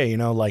saying, yeah, you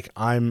know, like,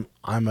 I'm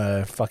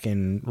a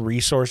fucking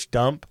resource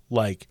dump,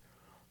 like,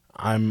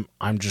 I'm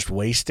just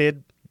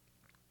wasted,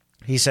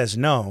 he says,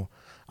 no,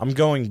 I'm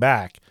going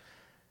back,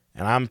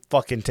 and I'm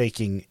fucking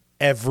taking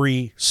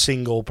every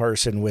single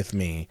person with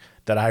me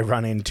that I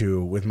run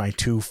into with my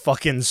 2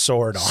 fucking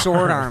sword arms.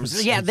 Sword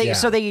arms. Yeah,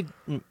 so they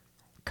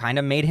kind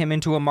of made him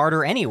into a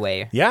martyr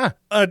anyway. Yeah.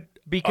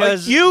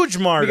 Because a huge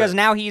martyr. Because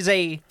now he's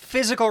a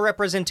physical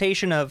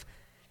representation of,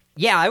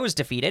 yeah, I was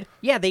defeated.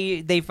 Yeah,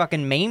 they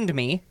fucking maimed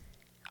me.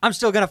 I'm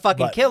still gonna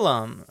fucking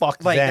kill him.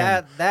 Fuck like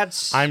them.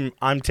 That's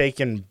I'm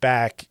taking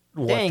back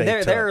what dang, they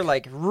took. They're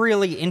like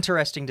really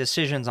interesting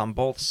decisions on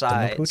both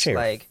sides. The Mapuche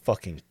like are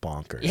fucking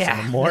bonkers. Yeah,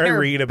 And the more I they're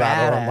read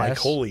about it, I'm like, badass.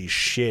 holy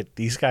shit,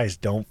 these guys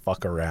don't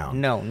fuck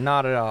around. No,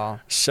 not at all.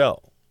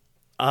 So,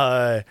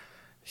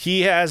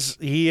 he has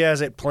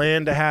it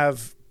planned to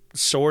have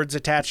swords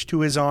attached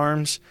to his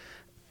arms,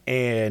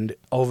 and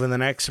over the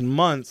next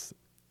month,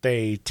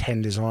 they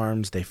tend his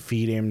arms, they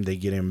feed him, they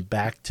get him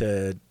back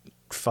to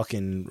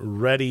fucking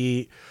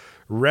ready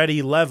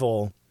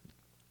level,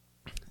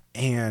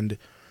 and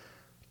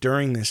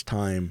during this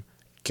time,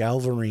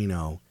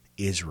 Galvarino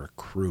is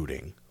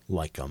recruiting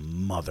like a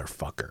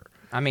motherfucker.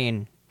 I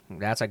mean,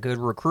 that's a good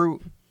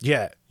recruit.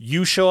 Yeah,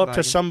 you show up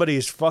to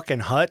somebody's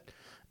fucking hut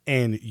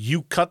and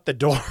you cut the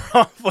door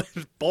off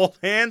with both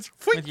hands.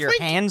 With your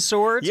hand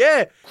swords?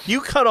 Yeah,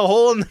 you cut a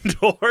hole in the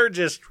door,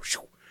 just...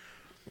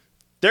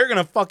 They're going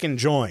to fucking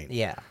join.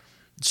 Yeah.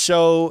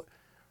 So,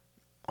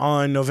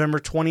 on November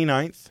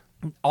 29th...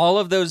 all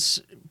of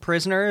those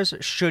prisoners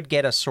should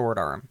get a sword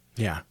arm.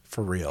 Yeah,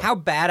 for real. How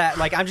bad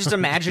like, I'm just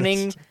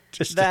imagining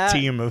just that. a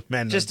team of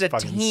men just with a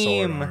fucking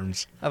team sword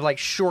arms. of, like,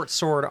 short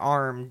sword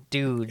arm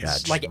dudes. Yeah,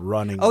 just like,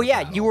 running oh, the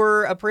yeah, battle. you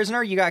were a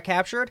prisoner, you got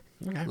captured?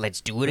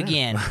 Let's do it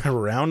again.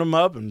 Round them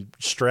up and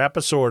strap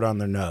a sword on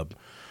their nub.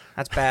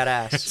 That's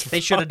badass. They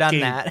should have done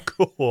Fucking that.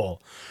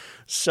 Cool.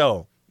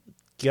 So,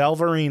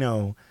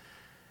 Galvarino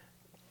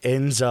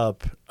ends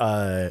up,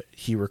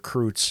 he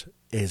recruits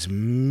as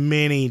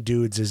many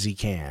dudes as he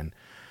can.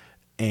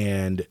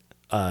 And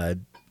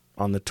on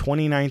the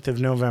 29th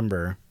of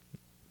November,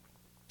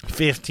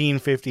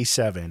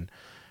 1557,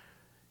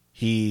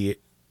 he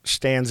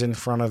stands in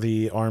front of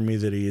the army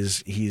that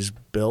he's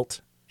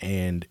built,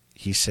 and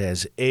he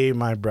says,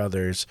 my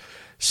brothers,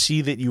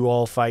 see that you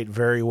all fight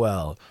very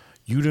well.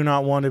 You do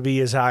not want to be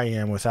as I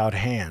am without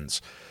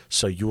hands,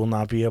 so you will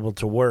not be able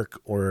to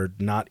work or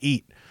not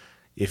eat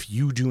if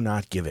you do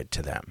not give it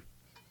to them.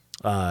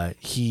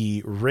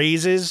 He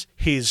raises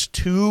his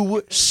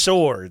 2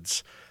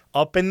 swords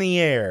up in the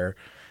air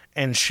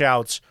and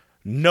shouts,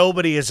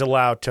 nobody is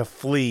allowed to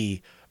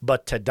flee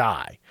but to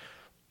die.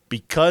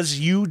 Because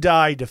you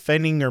die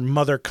defending your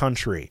mother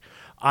country,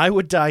 I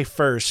would die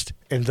first,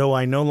 and though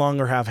I no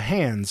longer have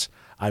hands,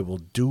 I will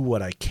do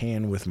what I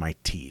can with my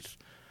teeth.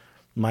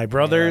 My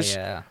brothers,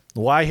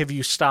 why have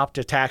you stopped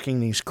attacking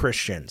these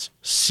Christians?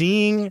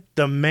 Seeing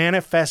the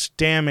manifest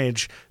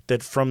damage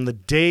that from the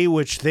day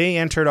which they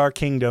entered our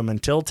kingdom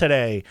until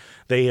today,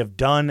 they have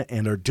done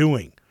and are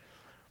doing.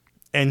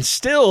 And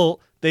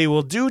still, they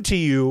will do to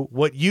you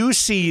what you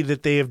see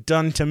that they have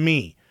done to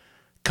me.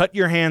 Cut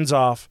your hands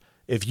off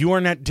if you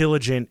are not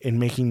diligent in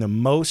making the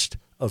most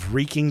of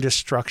wreaking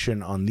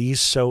destruction on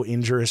these so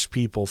injurious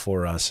people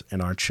for us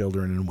and our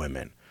children and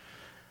women.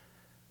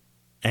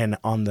 And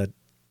on the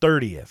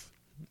 30th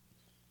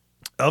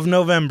of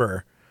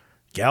November,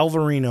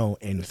 Galvarino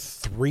and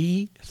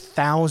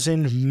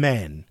 3,000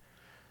 men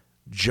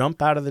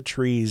jump out of the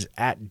trees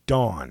at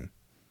dawn.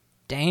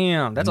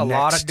 Damn, that's a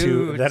lot of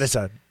dudes. That is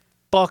a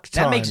fuck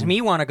ton. That makes me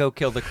want to go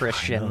kill the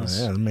Christians.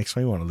 Yeah, that makes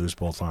me want to lose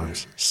both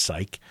arms.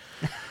 Psych.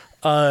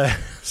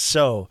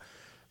 So,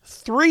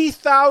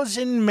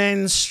 3,000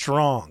 men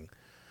strong.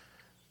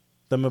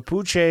 The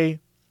Mapuche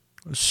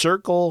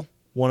circle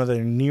one of the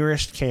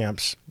nearest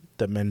camps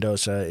that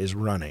Mendoza is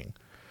running.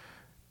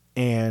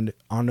 And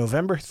on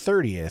November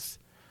 30th,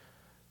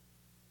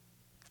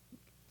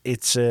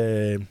 it's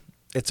a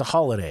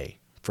holiday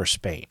for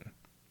Spain.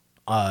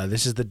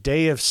 This is the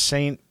day of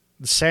San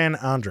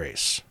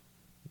Andres.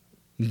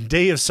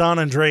 Day of San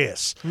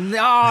Andreas.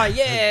 Oh,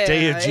 yeah.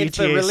 Day of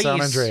GTA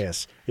San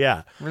Andreas.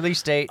 Yeah.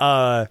 Release date.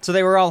 So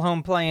they were all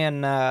home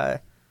playing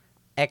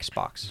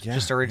Xbox. Yeah,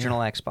 just original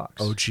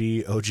Xbox.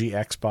 OG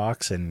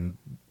Xbox and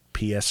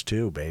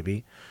PS2,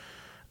 baby.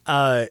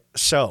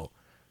 So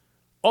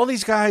all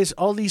these guys,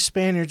 all these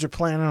Spaniards are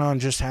planning on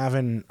just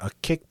having a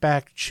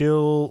kickback,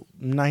 chill,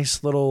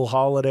 nice little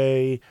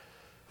holiday,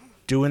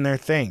 doing their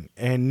thing.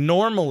 And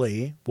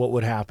normally what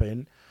would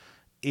happen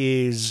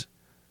is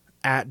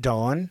at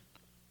dawn,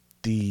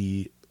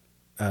 the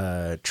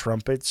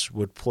trumpets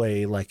would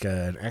play like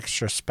an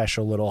extra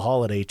special little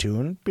holiday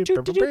tune.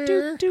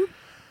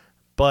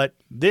 But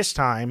this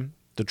time,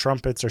 the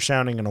trumpets are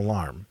sounding an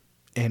alarm,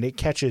 and it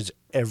catches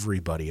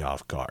everybody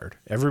off guard.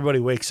 Everybody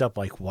wakes up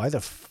like, why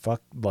the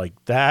fuck? Like,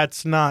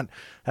 that's not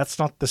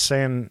the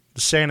San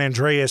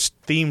Andreas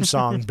theme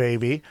song,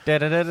 baby.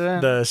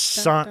 The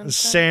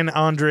San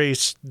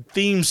Andreas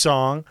theme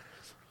song.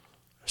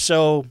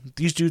 So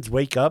these dudes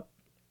wake up,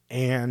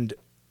 and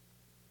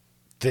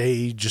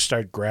they just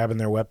start grabbing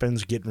their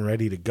weapons, getting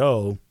ready to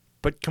go,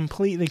 but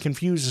completely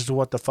confused as to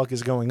what the fuck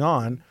is going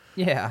on.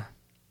 Yeah.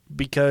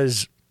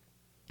 Because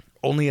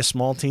only a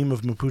small team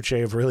of Mapuche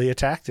have really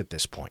attacked at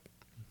this point.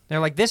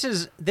 They're like, this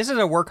is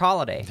a work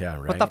holiday. Yeah,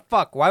 right. What the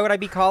fuck? Why would I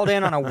be called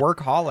in on a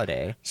work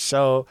holiday?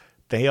 So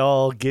they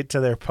all get to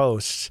their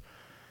posts,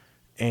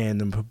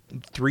 and the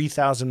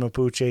 3,000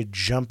 Mapuche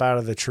jump out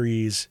of the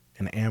trees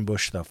and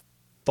ambush the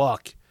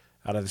fuck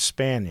out of the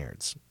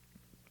Spaniards.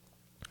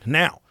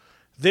 Now,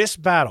 this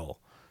battle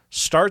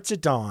starts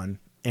at dawn,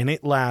 and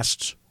it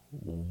lasts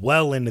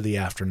well into the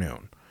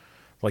afternoon.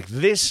 Like,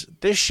 this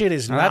shit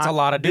is not... That's a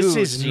lot of dudes,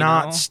 This is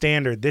not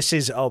standard. This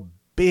is a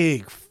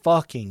big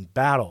fucking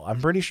battle.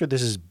 I'm pretty sure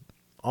this is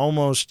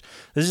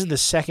the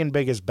second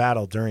biggest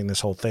battle during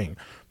this whole thing.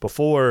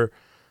 Before,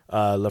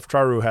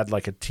 Leftraru had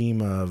like a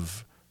team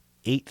of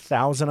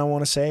 8,000, I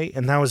want to say,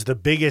 and that was the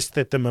biggest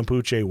that the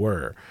Mapuche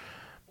were.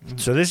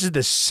 So this is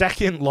the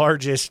second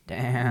largest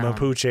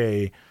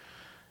Mapuche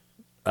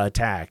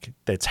attack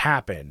that's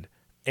happened,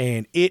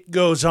 and it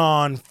goes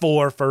on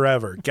for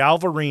forever.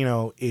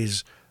 Galvarino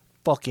is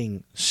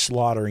fucking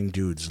slaughtering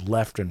dudes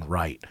left and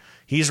right.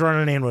 He's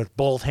running in with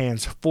both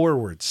hands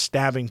forward,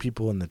 stabbing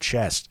people in the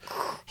chest.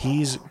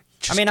 He's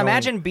just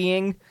imagine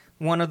being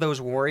one of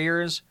those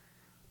warriors.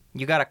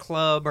 You got a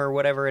club or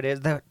whatever it is.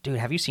 Dude,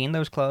 have you seen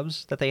those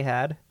clubs that they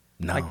had?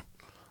 No. Like,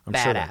 I'm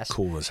badass. sure they're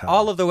cool as hell.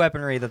 All of the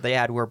weaponry that they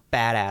had were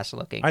badass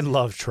looking. I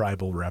love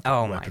tribal weaponry.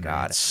 Oh my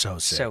god, it's so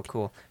sick. So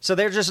cool. So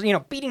they're just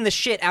beating the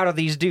shit out of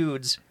these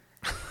dudes,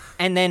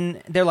 and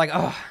then they're like,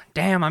 "Oh,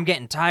 damn, I'm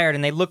getting tired."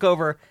 And they look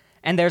over,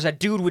 and there's a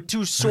dude with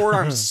 2 sword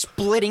arms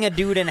splitting a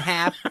dude in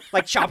half,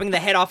 like chopping the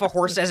head off a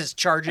horse as it's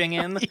charging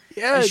him.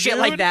 Yeah, and shit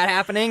dude. like that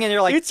happening, and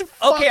you're like, It's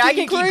okay, I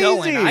fucking can keep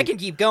going. crazy. I can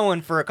keep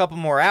going for a couple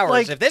more hours.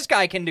 Like, if this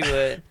guy can do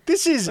it,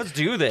 let's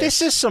do this.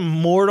 This is some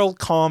Mortal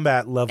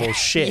Kombat level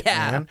shit,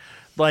 Yeah. man.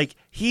 Like,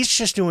 he's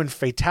just doing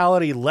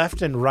fatality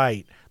left and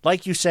right.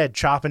 Like you said,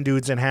 chopping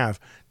dudes in half,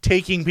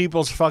 taking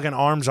people's fucking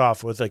arms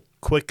off with a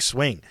quick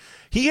swing.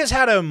 He has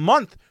had a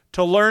month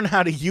to learn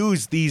how to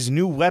use these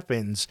new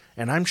weapons,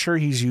 and I'm sure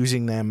he's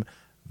using them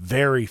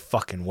very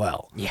fucking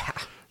well. Yeah.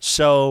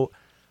 So,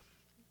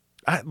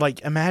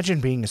 imagine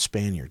being a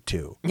Spaniard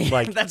too.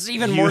 Like That's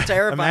even more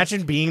terrifying.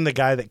 Imagine being the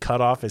guy that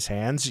cut off his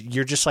hands.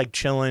 You're just like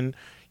chilling.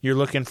 You're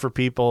looking for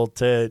people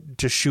to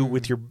shoot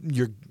with your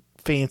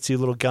fancy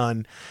little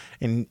gun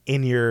and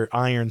in your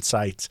iron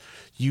sights.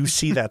 You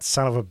see that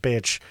son of a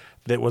bitch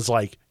that was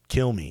like,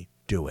 "Kill me,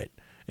 do it,"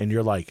 and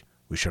you're like,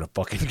 "We should have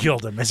fucking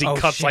killed him." As he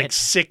cuts shit. like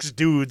 6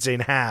 dudes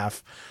in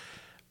half.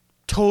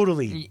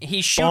 Totally,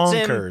 He shoots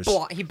bonkers.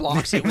 him. He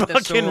blocks it with the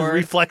Fucking sword.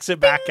 reflects it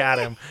back at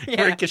him.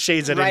 Yeah,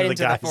 Ricochets it right into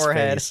the into the guy's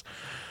forehead.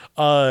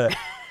 face.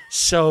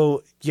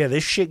 So yeah,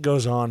 this shit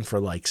goes on for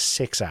like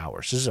 6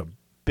 hours. This is a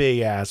big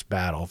ass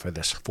battle for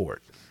this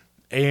fort,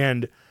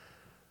 and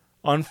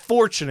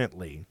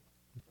unfortunately,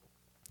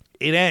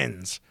 it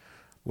ends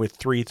with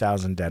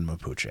 3,000 dead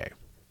Mapuche.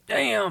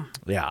 Damn.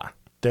 Yeah,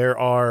 there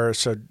are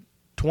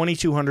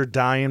 2,200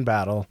 die in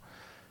battle,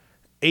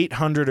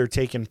 800 are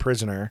taken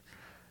prisoner,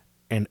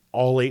 and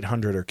all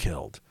 800 are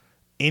killed.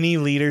 Any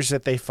leaders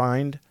that they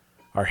find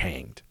are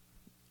hanged.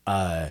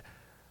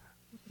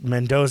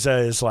 Mendoza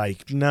is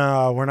like,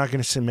 no, we're not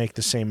going to make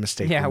the same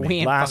mistake. Yeah, we we made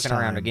ain't last fucking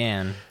around time.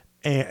 again.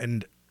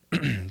 And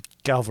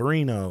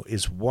Galvarino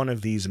is one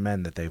of these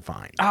men that they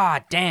find.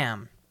 Ah,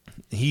 damn.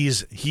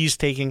 He's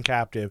taken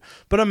captive.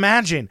 But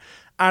imagine,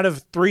 out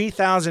of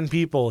 3,000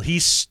 people, he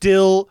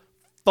still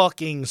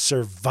fucking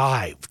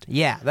survived.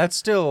 Yeah, that's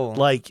still...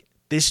 Like,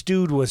 this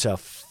dude was a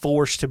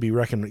force to be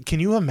reckoned with.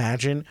 Can you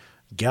imagine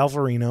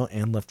Galvarino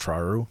and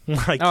Leftraru?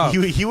 Like, Oh.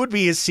 he would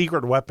be his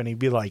secret weapon. He'd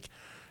be like,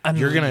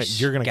 you're gonna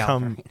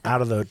come Galvarino.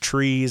 out of the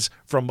trees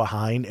from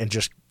behind and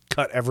just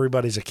cut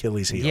everybody's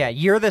Achilles heel. Yeah,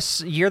 you're the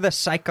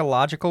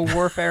psychological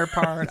warfare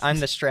part. I'm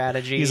the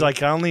strategy. He's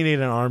like, I only need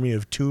an army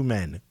of 2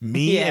 men,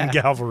 me and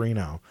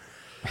Galvarino.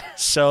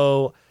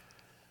 So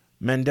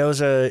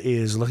Mendoza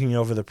is looking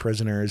over the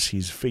prisoners.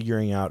 He's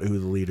figuring out who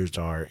the leaders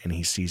are, and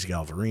he sees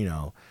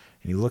Galvarino.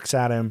 And he looks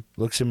at him,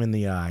 looks him in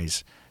the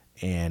eyes,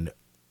 and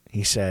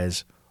he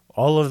says,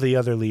 all of the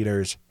other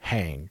leaders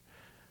hang.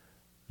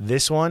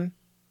 This one,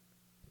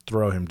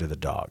 throw him to the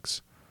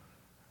dogs.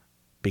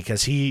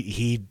 Because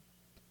he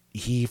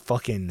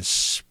fucking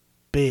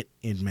spit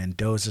in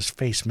Mendoza's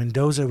face.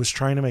 Mendoza was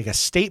trying to make a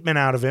statement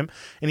out of him,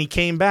 and he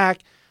came back,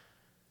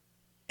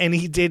 and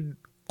he did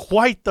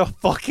quite the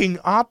fucking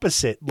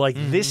opposite. Like,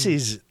 this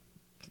is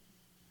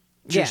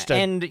just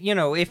and,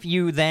 if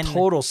you then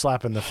total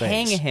slap in the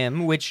hang face.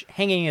 him, which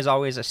hanging is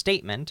always a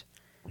statement,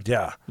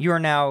 Yeah. you are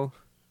now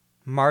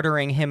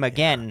martyring him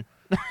again.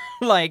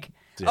 Like,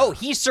 oh,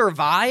 he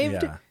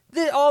survived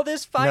Yeah. all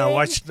this fighting? No,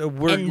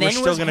 we're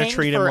still going to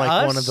treat him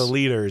like one of the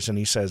leaders, and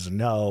he says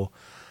no.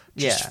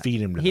 Just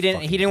feed him to he the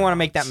didn't. He fucking didn't want to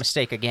make that dogs.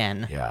 mistake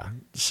again. Yeah.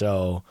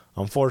 So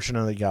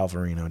unfortunately,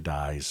 Galvarino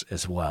dies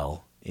as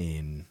well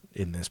in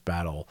this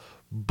battle.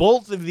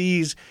 Both of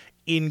these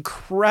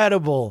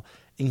incredible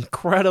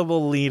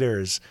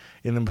leaders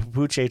in the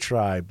Mapuche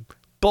tribe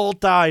both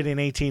died in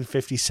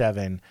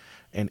 1857,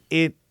 and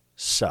it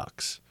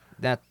sucks.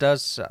 That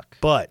does suck.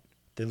 But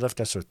they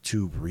left us with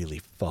 2 really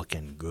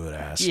fucking good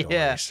ass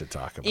stories to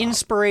talk about.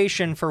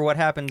 Inspiration for what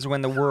happens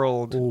when the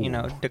world,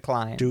 Ooh.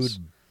 declines. Dude,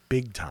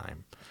 big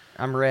time.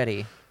 I'm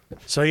ready.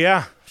 So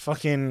yeah,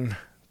 fucking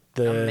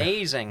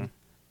Amazing.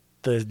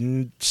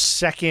 the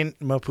second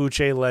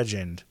Mapuche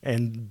legend,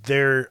 and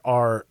there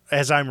are,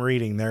 as I'm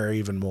reading, there are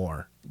even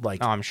more.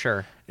 Like, Oh, I'm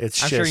sure.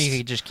 it's I'm just, sure you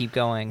could just keep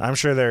going. I'm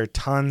sure there are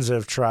tons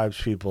of tribes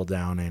people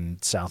down in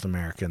South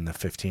America in the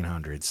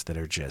 1500s that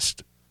are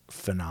just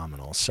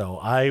phenomenal. So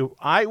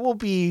I will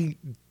be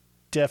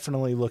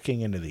definitely looking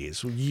into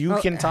these. You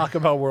can talk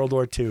about World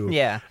War II,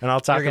 Yeah. and I'll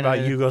talk You're gonna-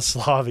 about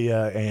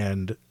Yugoslavia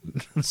and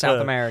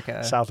South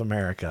America. South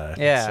America.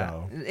 Yeah.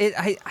 So.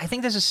 I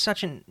think this is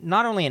such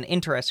not only an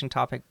interesting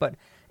topic, but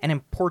an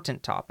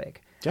important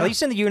topic. Yeah. At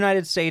least in the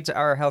United States,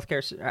 our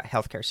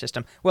healthcare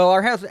system. Well,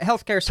 our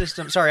healthcare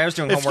system. Sorry, I was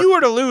doing If homework. you were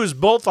to lose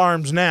both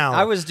arms now,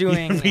 I was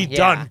doing. you'd be yeah.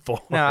 done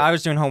for. No, I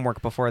was doing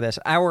homework before this.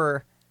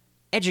 Our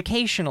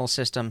educational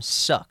system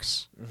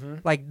sucks. Mm-hmm.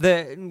 Like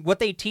what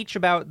they teach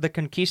about the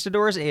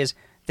conquistadors is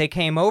they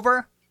came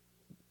over,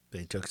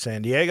 They took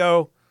San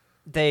Diego.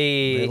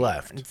 they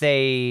left.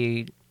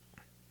 they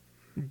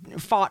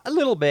fought a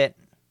little bit,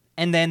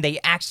 and then they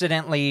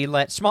accidentally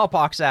let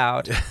smallpox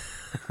out.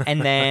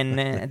 And then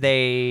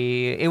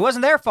it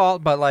wasn't their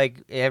fault, but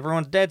like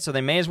everyone's dead, so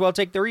they may as well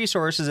take the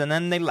resources, and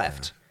then they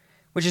left.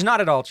 Which is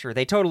not at all true.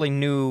 They totally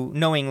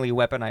knowingly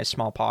weaponized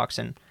smallpox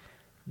and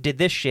did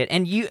this shit.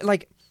 And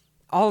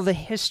all the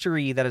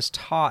history that is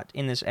taught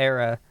in this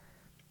era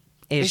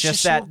is It's just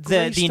just that so the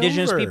glazed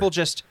indigenous over. people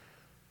just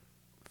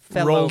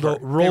fell Rolled over.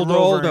 o- rolled They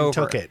over and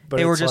took it, but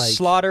they were it's just like-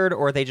 slaughtered,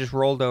 or they just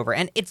rolled over.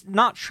 And it's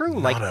not true.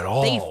 Not Like at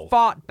all. they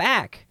fought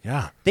back.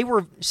 Yeah. They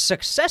were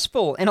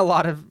successful in a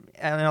lot of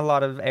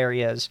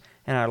areas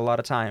and at a lot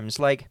of times.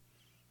 Like,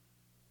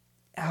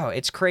 oh,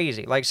 it's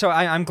crazy. Like, so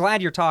I'm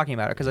glad you're talking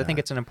about it because I think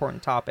it's an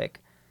important topic.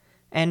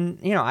 And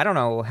I don't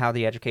know how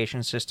the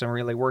education system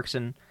really works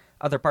in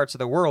other parts of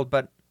the world,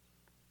 but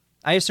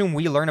I assume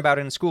we learn about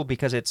it in school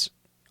because it's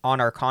on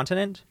our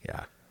continent.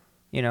 Yeah.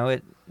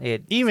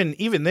 It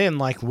Even then,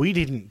 like, we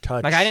didn't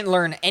touch. like I didn't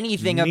learn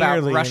anything about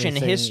nearly Russian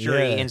anything,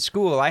 history yeah. in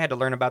school. I had to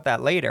learn about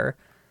that later.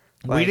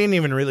 We didn't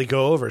even really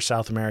go over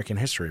South American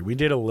history. We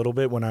did a little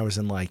bit when I was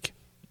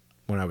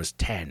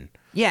 10.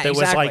 Yeah, It was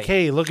exactly. like,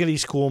 hey, look at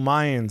these cool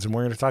Mayans, and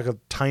we're going to talk a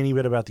tiny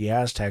bit about the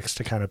Aztecs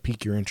to kind of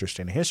pique your interest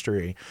in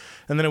history.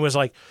 And then it was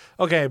like,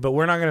 okay, but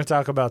we're not going to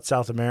talk about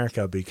South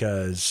America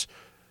because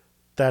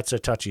that's a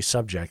touchy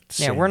subject.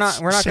 Yeah, we're not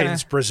since gonna-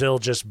 Brazil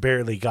just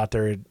barely got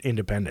their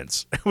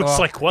independence. It was Well,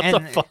 like, what the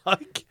and-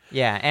 fuck?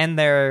 Yeah, and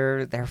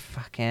their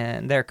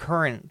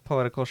current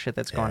political shit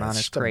that's going Yeah, on it's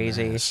is just a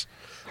crazy. mess.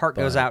 Heart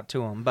goes But- out to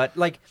them, but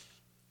like,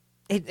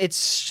 it's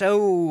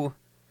so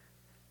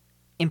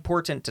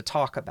important to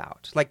talk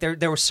about. Like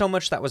there was so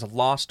much that was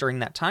lost during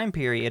that time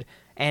period,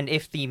 and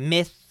if the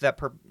myth that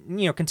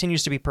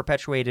continues to be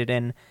perpetuated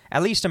in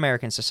at least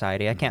American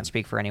society, I can't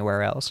speak for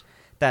anywhere else,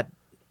 that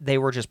they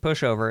were just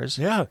pushovers.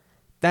 Yeah.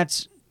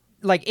 That's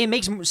like, it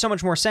makes so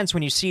much more sense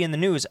when you see in the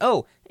news,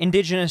 oh,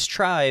 indigenous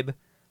tribe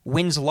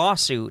wins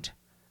lawsuit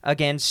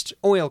against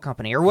oil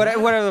company or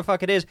whatever the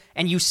fuck it is,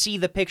 and you see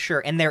the picture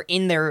and they're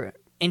in their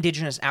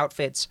indigenous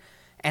outfits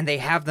and they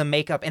have the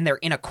makeup and they're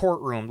in a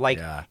courtroom. Like,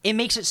 Yeah. it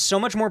makes it so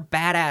much more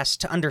badass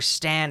to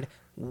understand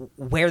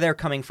where they're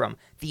coming from,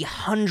 the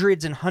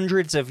hundreds and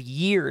hundreds of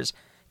years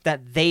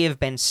that they have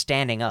been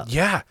standing up.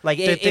 Yeah. Like,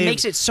 That it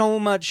makes it so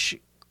much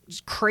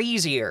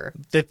crazier.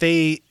 That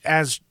they,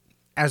 as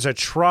a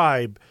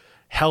tribe,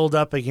 held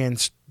up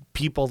against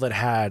people that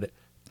had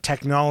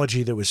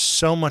technology that was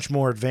so much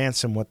more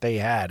advanced than what they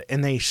had,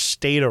 and they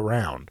stayed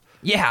around.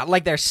 Yeah,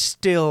 like they're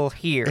still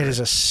here. It is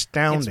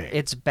astounding.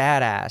 It's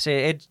badass.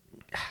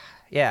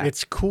 Yeah.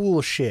 It's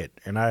cool shit,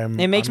 and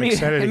It makes I'm me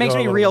excited to it makes go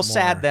a me little real bit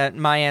sad more. that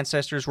my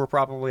ancestors were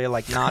probably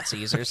like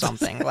Nazis or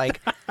something. Like,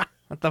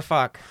 what the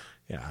fuck?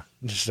 Yeah,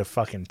 just a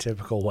fucking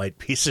typical white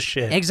piece of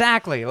shit.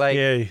 Exactly. Like,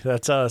 Yay,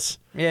 that's us.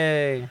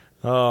 yay.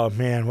 Oh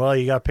man, well,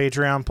 you got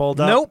Patreon pulled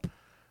up. Nope.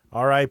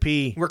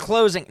 R.I.P. We're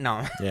closing.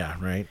 No. Yeah,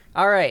 right.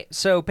 All right.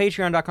 So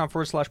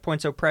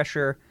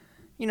patreon.com/pointsopressure.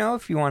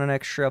 If you want an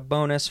extra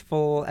bonus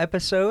full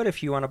episode,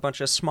 if you want a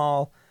bunch of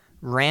small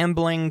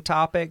rambling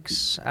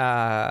topics,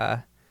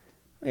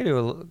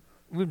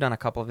 we've done a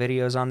couple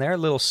videos on there. A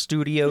little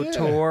studio Yeah,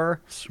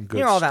 tour. some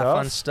good all that stuff.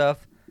 fun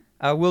stuff.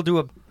 We'll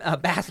do a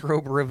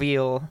bathrobe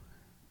reveal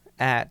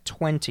at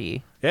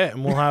 20. Yeah,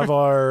 and we'll have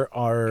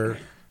our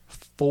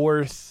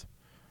fourth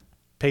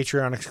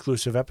Patreon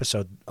exclusive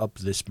episode up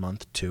this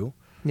month too.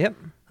 Yep.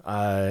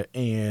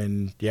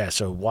 And yeah,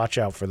 so watch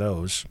out for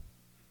those.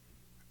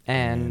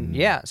 And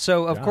yeah,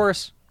 so of yeah.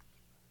 course,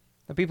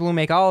 the people who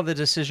make all the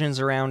decisions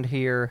around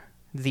here,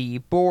 the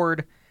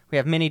board, we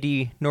have Mini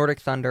D, Nordic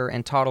Thunder,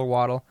 and Toddle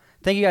Waddle.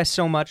 Thank you guys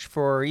so much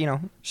for,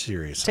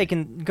 Seriously.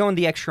 going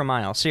the extra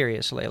mile.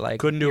 Seriously, like,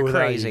 Couldn't do it you're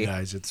without crazy. you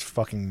guys. It's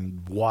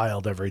fucking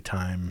wild every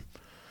time.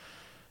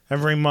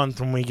 Every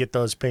month when we get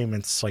those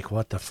payments, it's like,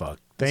 what the fuck?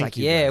 Thank It's like,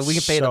 you. yeah, guys we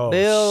can pay so, the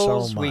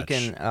bills. so We much.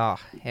 can, oh,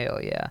 hell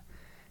yeah.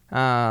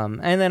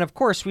 And then, of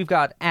course, we've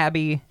got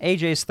Abby,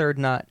 AJ's Third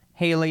Nut,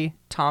 Haley,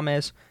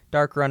 Thomas,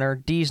 Dark Runner,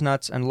 D's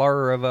Nuts, and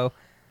Laura Revo.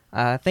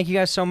 Thank you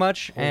guys so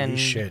much. Holy and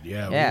shit,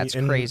 yeah. Yeah, it's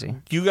and crazy.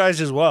 You guys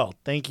as well.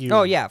 Thank you.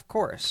 Oh, yeah, of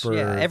course. for-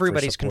 yeah, for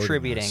everybody's supporting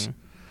contributing, us.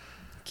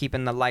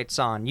 keeping the lights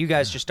on. You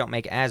guys just don't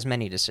make as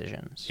many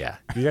decisions. Yeah.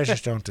 You guys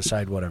just don't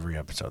decide what every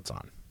episode's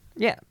on.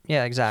 Yeah,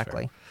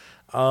 exactly.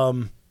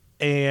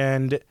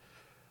 And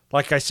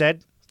like I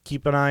said,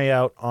 keep an eye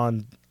out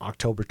on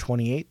October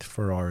 28th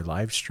for our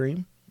live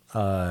stream.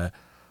 1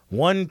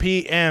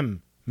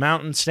 p.m.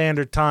 Mountain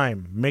Standard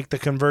Time. Make the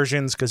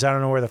conversions because I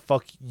don't know where the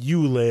fuck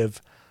you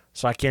live,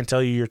 so I can't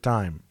tell you your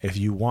time. If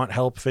you want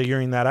help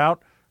figuring that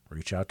out,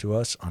 reach out to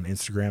us on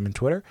Instagram and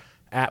Twitter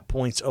at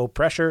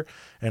PointsOPressure.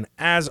 And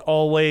as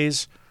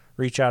always,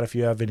 reach out if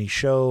you have any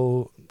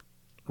show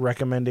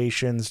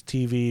recommendations,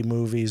 TV,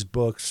 movies,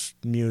 books,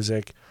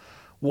 music,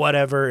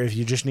 whatever. If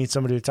you just need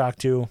somebody to talk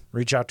to,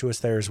 reach out to us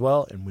there as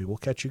well, and we will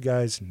catch you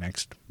guys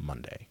next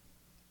Monday.